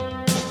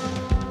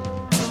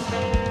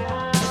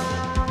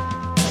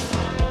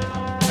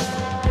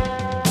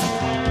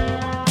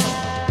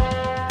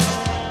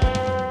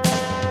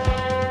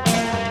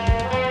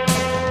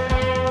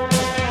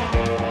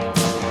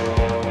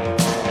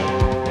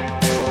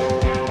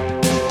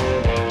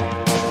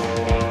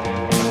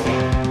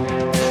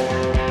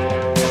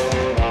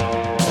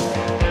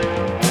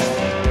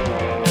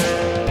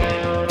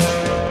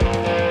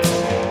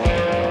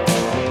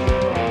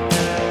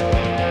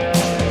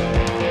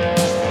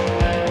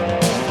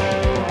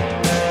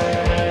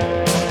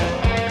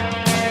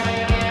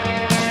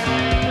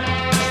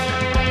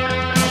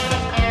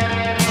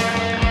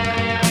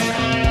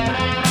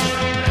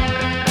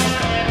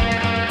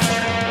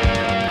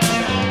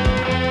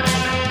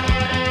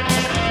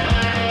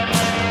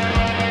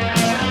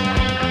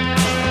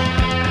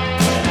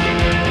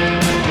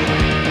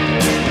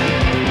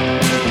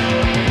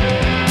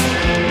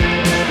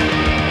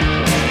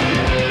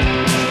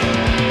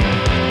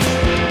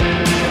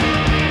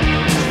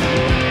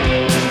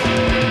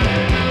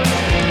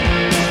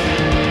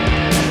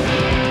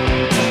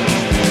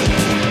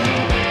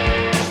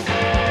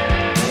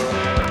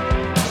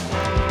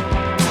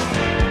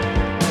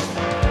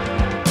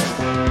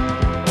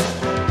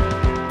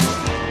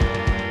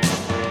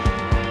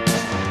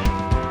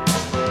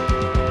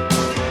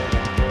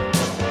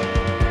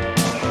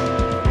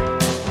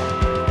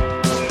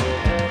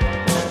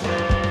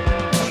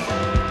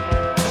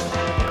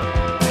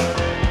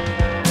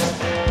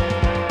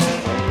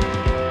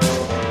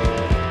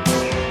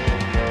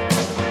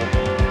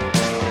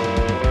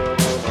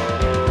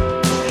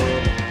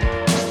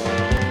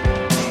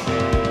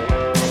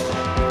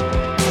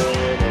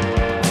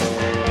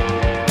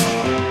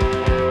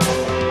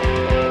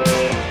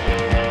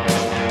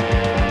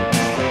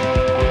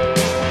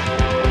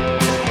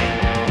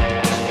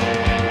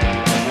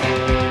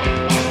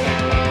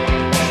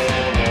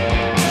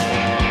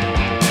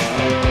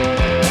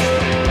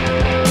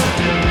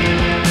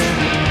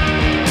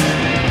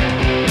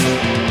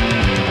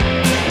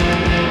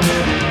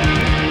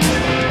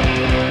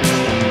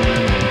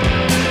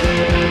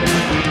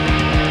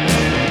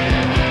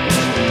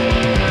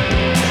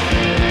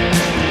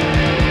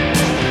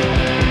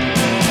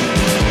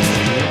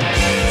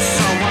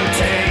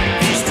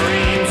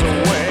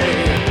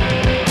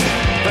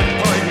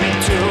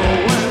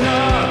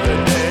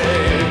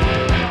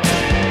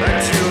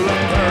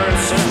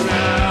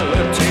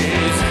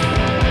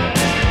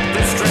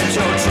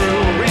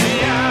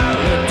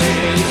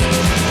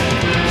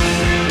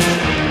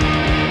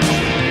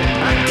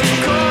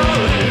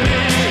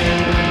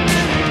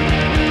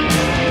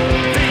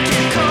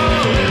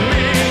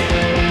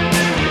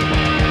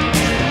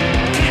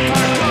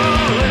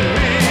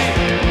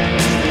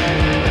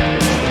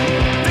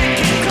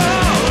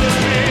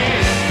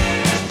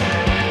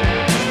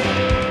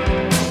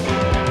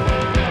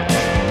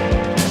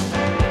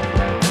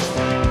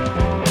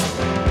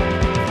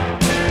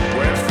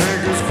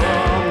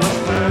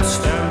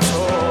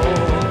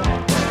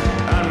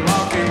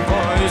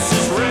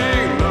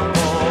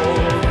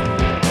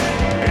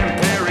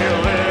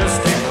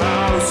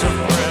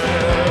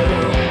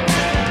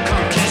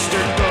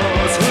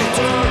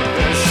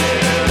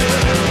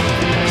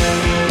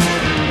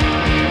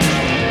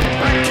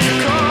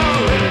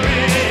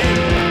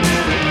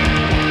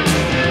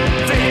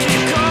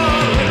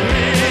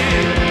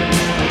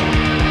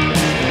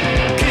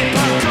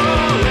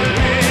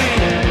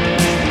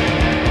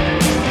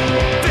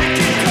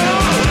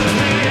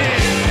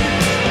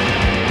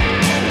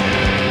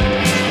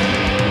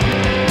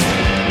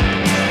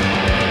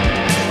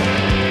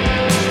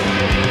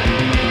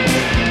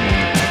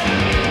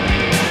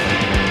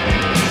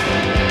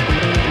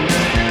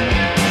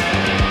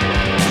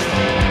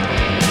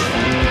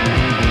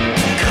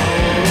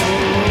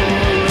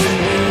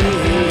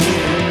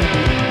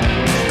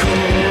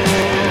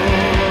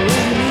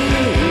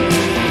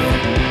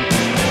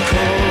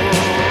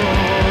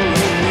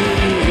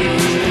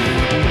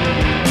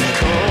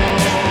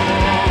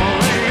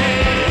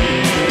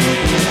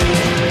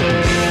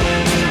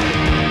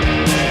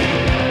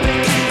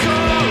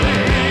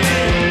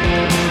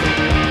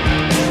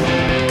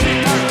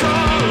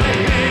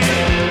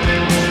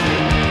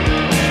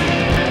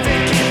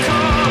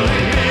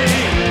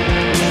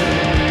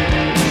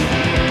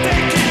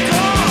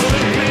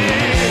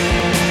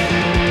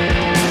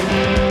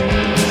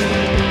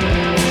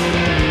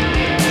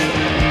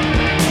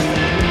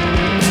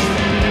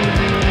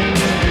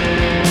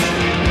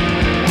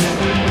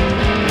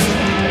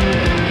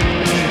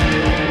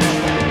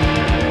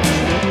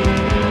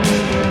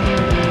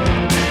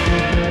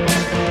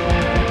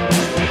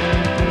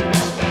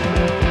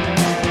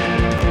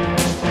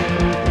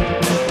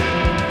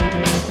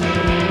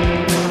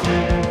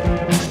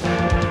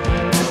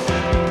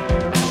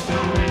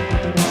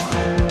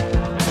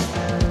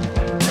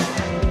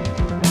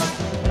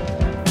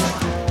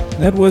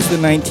 That was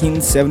the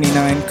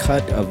 1979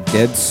 cut of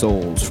Dead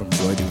Souls from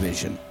Joy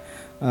Division.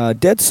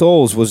 Dead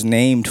Souls was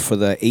named for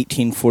the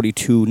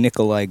 1842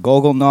 Nikolai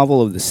Gogol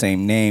novel of the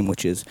same name,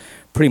 which is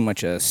pretty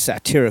much a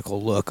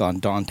satirical look on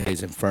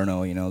Dante's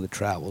Inferno, the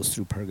travels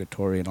through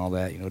purgatory and all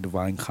that,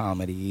 divine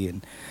comedy.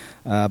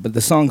 But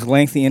the song's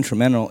lengthy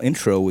instrumental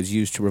intro was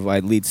used to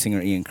provide lead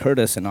singer Ian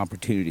Curtis an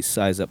opportunity to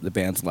size up the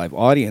band's live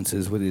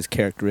audiences with his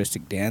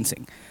characteristic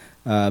dancing.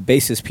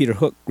 Bassist Peter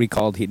Hook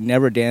recalled he'd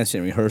never danced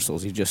in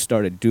rehearsals. He just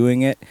started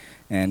doing it,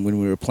 and when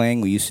we were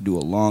playing, we used to do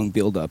a long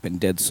build-up in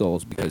Dead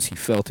Souls because he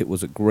felt it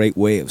was a great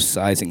way of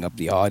sizing up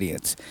the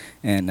audience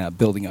and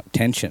building up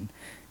tension.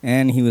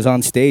 And he was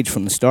on stage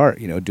from the start,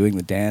 doing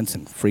the dance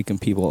and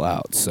freaking people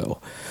out. So,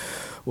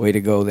 way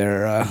to go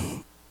there,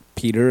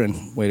 Peter,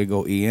 and way to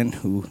go, Ian,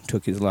 who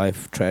took his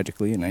life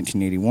tragically in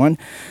 1981.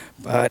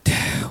 But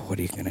what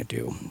are you going to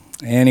do?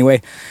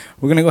 Anyway,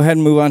 we're going to go ahead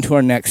and move on to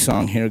our next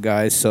song here,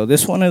 guys. So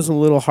this one is a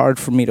little hard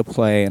for me to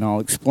play, and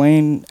I'll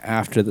explain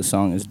after the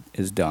song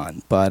is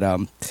done. But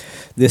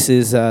this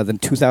is the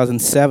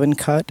 2007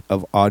 cut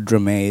of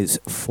Audra May's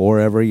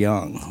Forever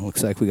Young.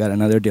 Looks like we got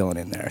another Dylan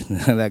in there.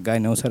 That guy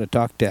knows how to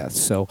talk death.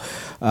 So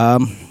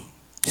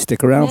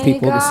stick around,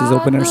 people. This is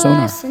Open Air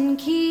Sonar. And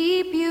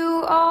keep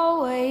you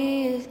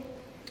always.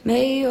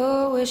 May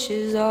your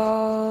wishes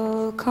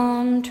all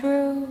come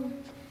true.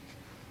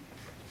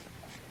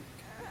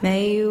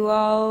 May you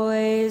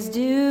always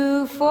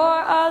do for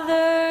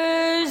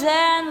others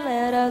and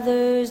let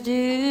others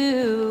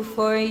do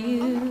for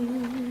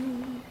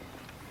you.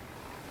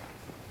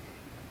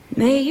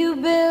 May you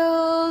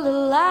build a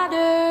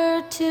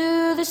ladder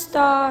to the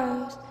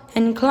stars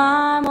and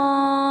climb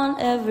on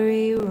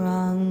every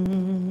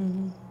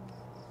rung.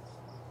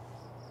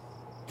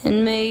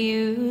 And may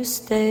you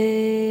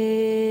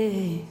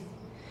stay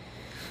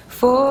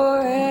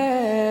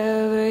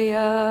forever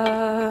young.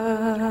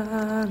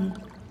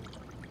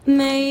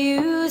 May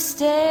you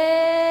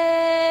stay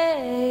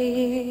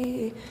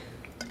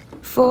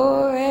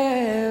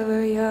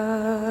forever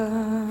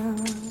young.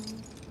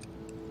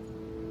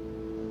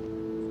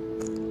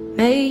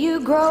 May you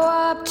grow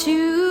up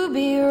to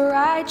be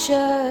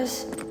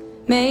righteous.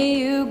 May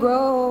you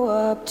grow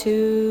up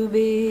to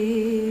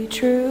be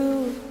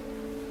true.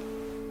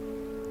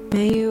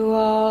 May you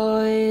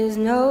always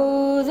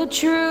know the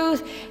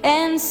truth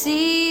and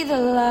see the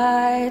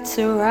light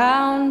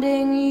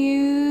surrounding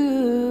you.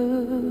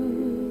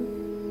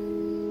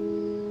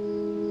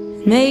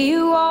 May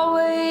you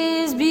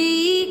always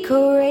be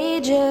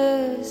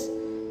courageous,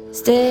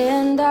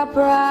 stand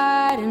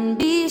upright and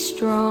be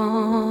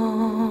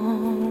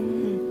strong.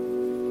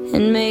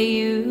 And may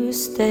you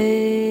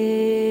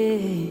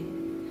stay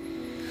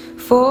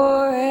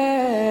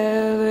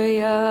forever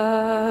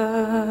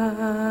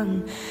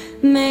young.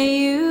 May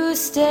you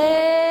stay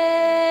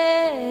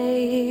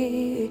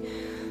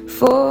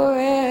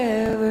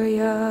forever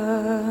young.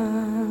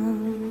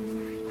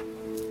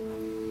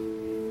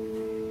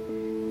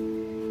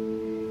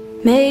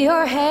 May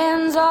your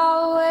hands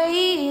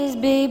always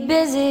be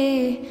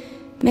busy.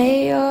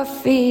 May your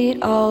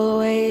feet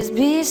always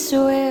be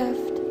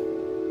swift.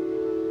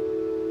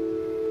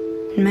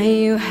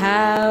 May you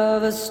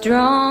have a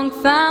strong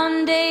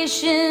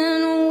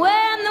foundation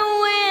when the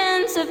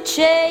winds of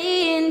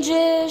change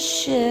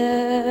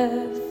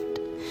shift.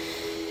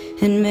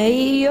 And may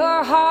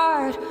your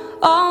heart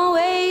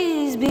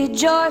always be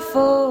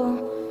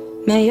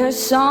joyful. May your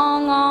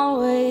song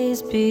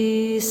always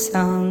be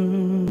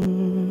sung.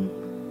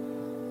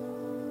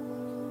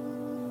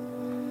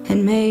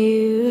 And may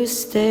you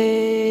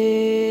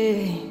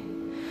stay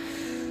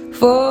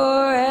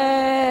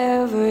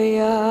forever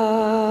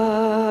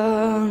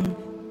young.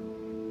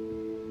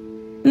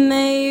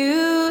 May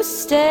you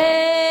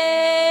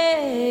stay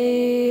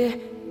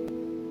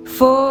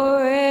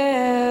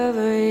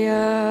forever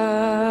young.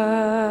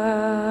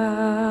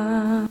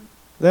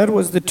 That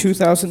was the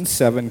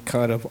 2007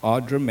 cut of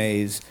Audra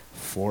May's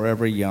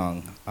Forever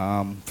Young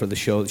for the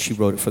show. She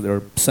wrote it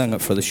sang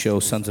it for the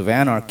show Sons of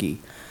Anarchy.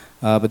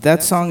 But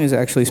that song is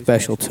actually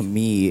special to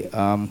me.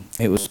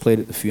 It was played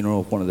at the funeral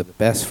of one of the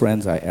best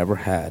friends I ever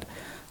had,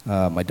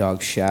 my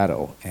dog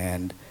Shadow.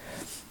 And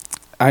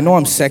I know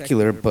I'm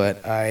secular,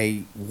 but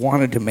I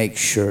wanted to make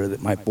sure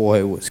that my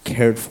boy was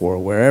cared for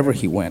wherever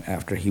he went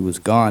after he was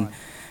gone.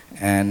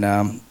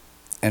 And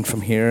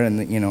from here, and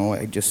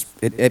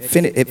it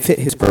fit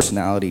his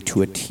personality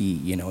to a T.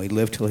 He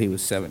lived till he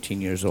was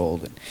 17 years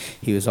old, and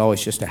he was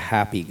always just a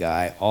happy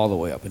guy all the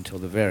way up until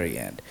the very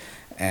end.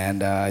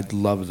 And I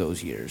loved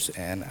those years,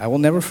 and I will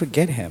never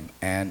forget him.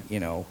 And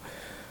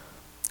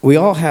we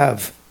all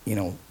have,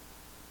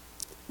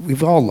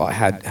 we've all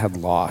had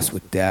loss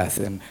with death.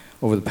 And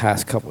over the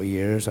past couple of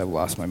years, I've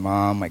lost my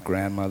mom, my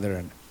grandmother,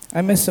 and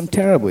I miss them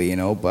terribly.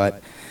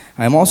 But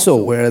I'm also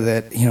aware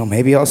that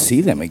maybe I'll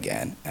see them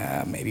again.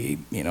 Maybe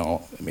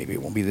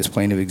it won't be this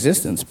plane of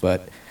existence,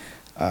 but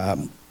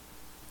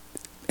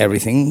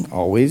everything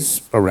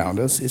always around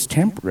us is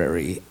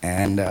temporary.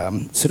 And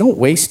so don't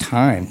waste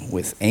time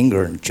with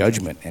anger and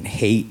judgment and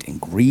hate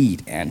and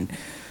greed and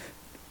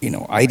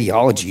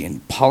ideology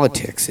and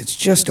politics. It's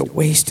just a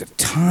waste of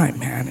time,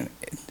 man. And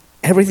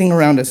everything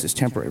around us is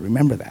temporary.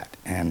 Remember that.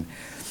 And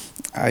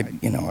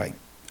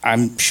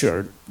I'm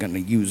sure going to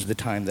use the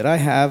time that I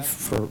have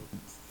for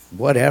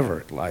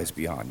whatever lies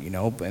beyond,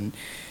 and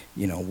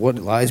what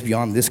lies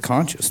beyond this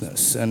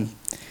consciousness. And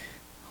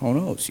who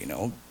knows,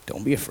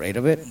 don't be afraid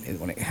of it.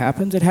 When it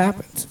happens, it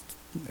happens.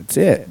 That's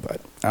it.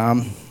 But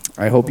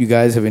I hope you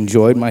guys have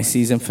enjoyed my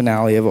season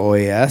finale of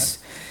OAS.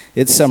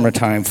 It's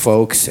summertime,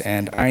 folks,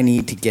 and I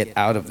need to get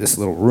out of this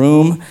little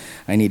room.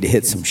 I need to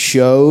hit some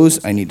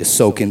shows. I need to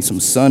soak in some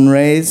sun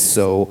rays.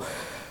 So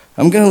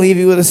I'm going to leave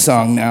you with a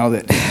song now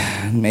that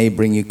may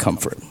bring you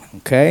comfort,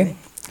 okay?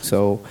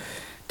 So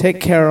take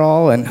care,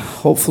 all, and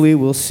hopefully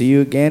we'll see you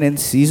again in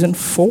season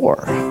 4.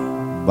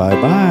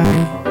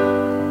 Bye-bye.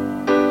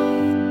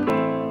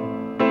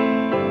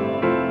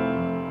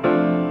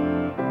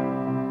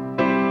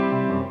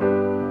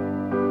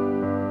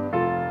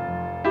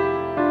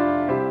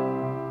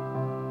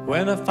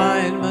 When I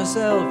find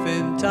myself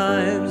in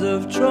times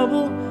of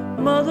trouble,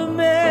 Mother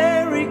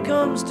Mary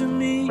comes to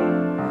me,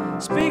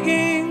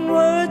 speaking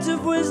words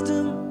of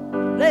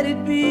wisdom, let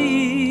it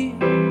be.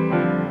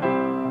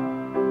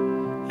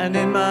 And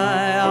in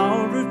my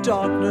hour of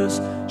darkness,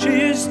 she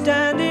is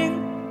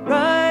standing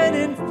right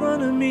in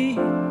front of me,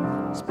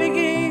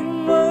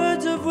 speaking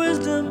words of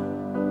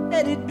wisdom,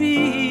 let it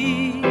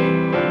be.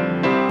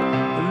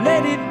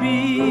 Let it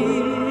be,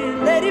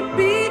 let it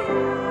be,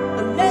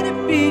 let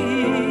it be,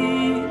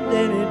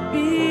 let it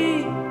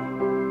be.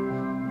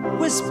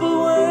 Whisper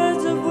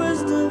words of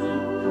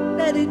wisdom,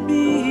 let it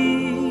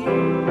be.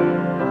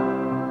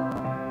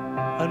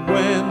 And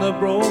when the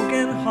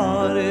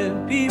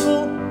broken-hearted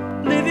people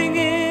living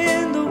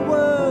in the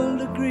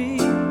world agree,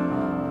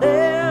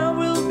 there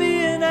will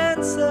be an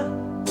answer,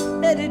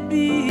 let it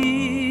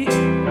be.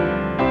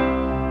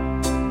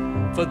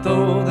 For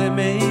though they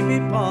may be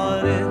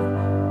parted,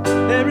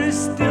 there is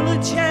still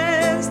a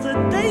chance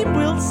that they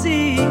will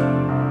see.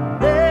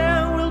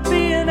 There will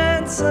be an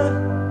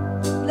answer,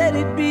 let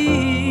it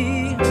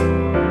be.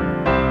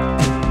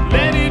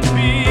 Let it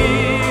be,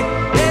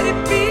 let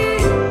it be,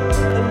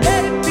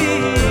 let it be,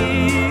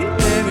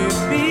 let it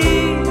be.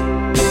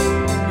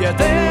 Yeah,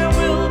 there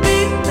will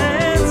be an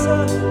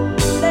answer,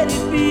 let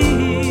it be.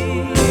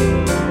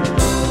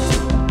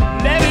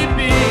 Let it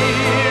be,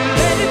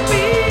 let it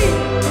be,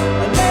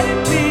 let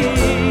it be,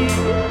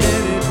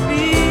 let it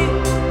be.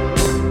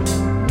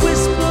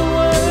 Whisper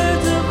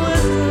words of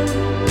wisdom,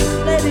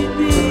 let it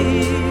be.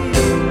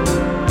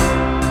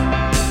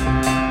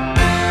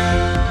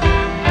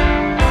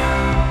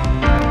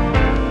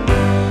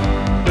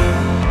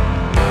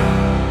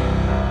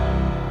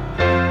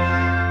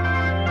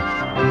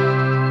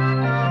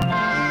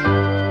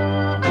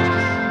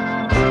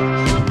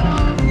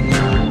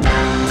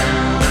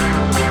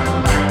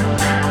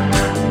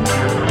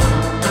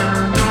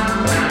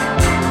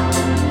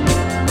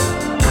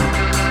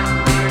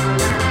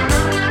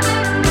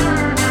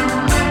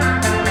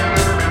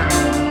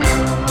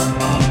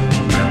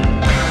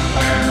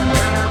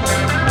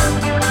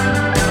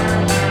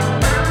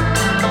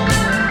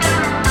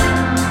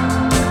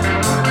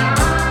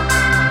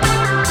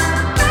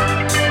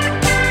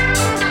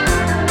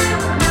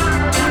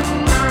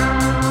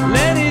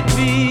 Let it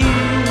be,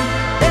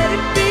 let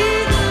it be,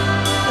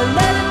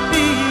 let it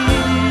be,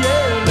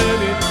 yeah, let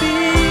it be.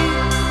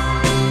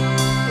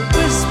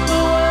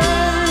 Whisper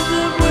words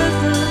of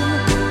wisdom,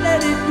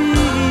 let it be.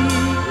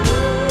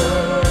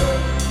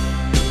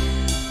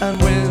 And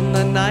when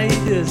the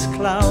night is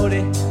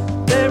cloudy,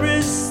 there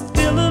is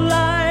still a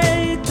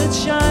light that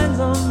shines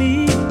on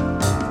me.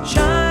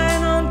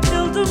 Shine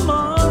until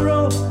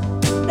tomorrow,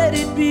 let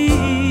it be.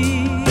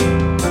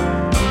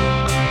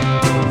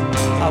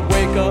 I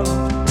wake up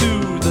to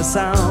the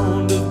sound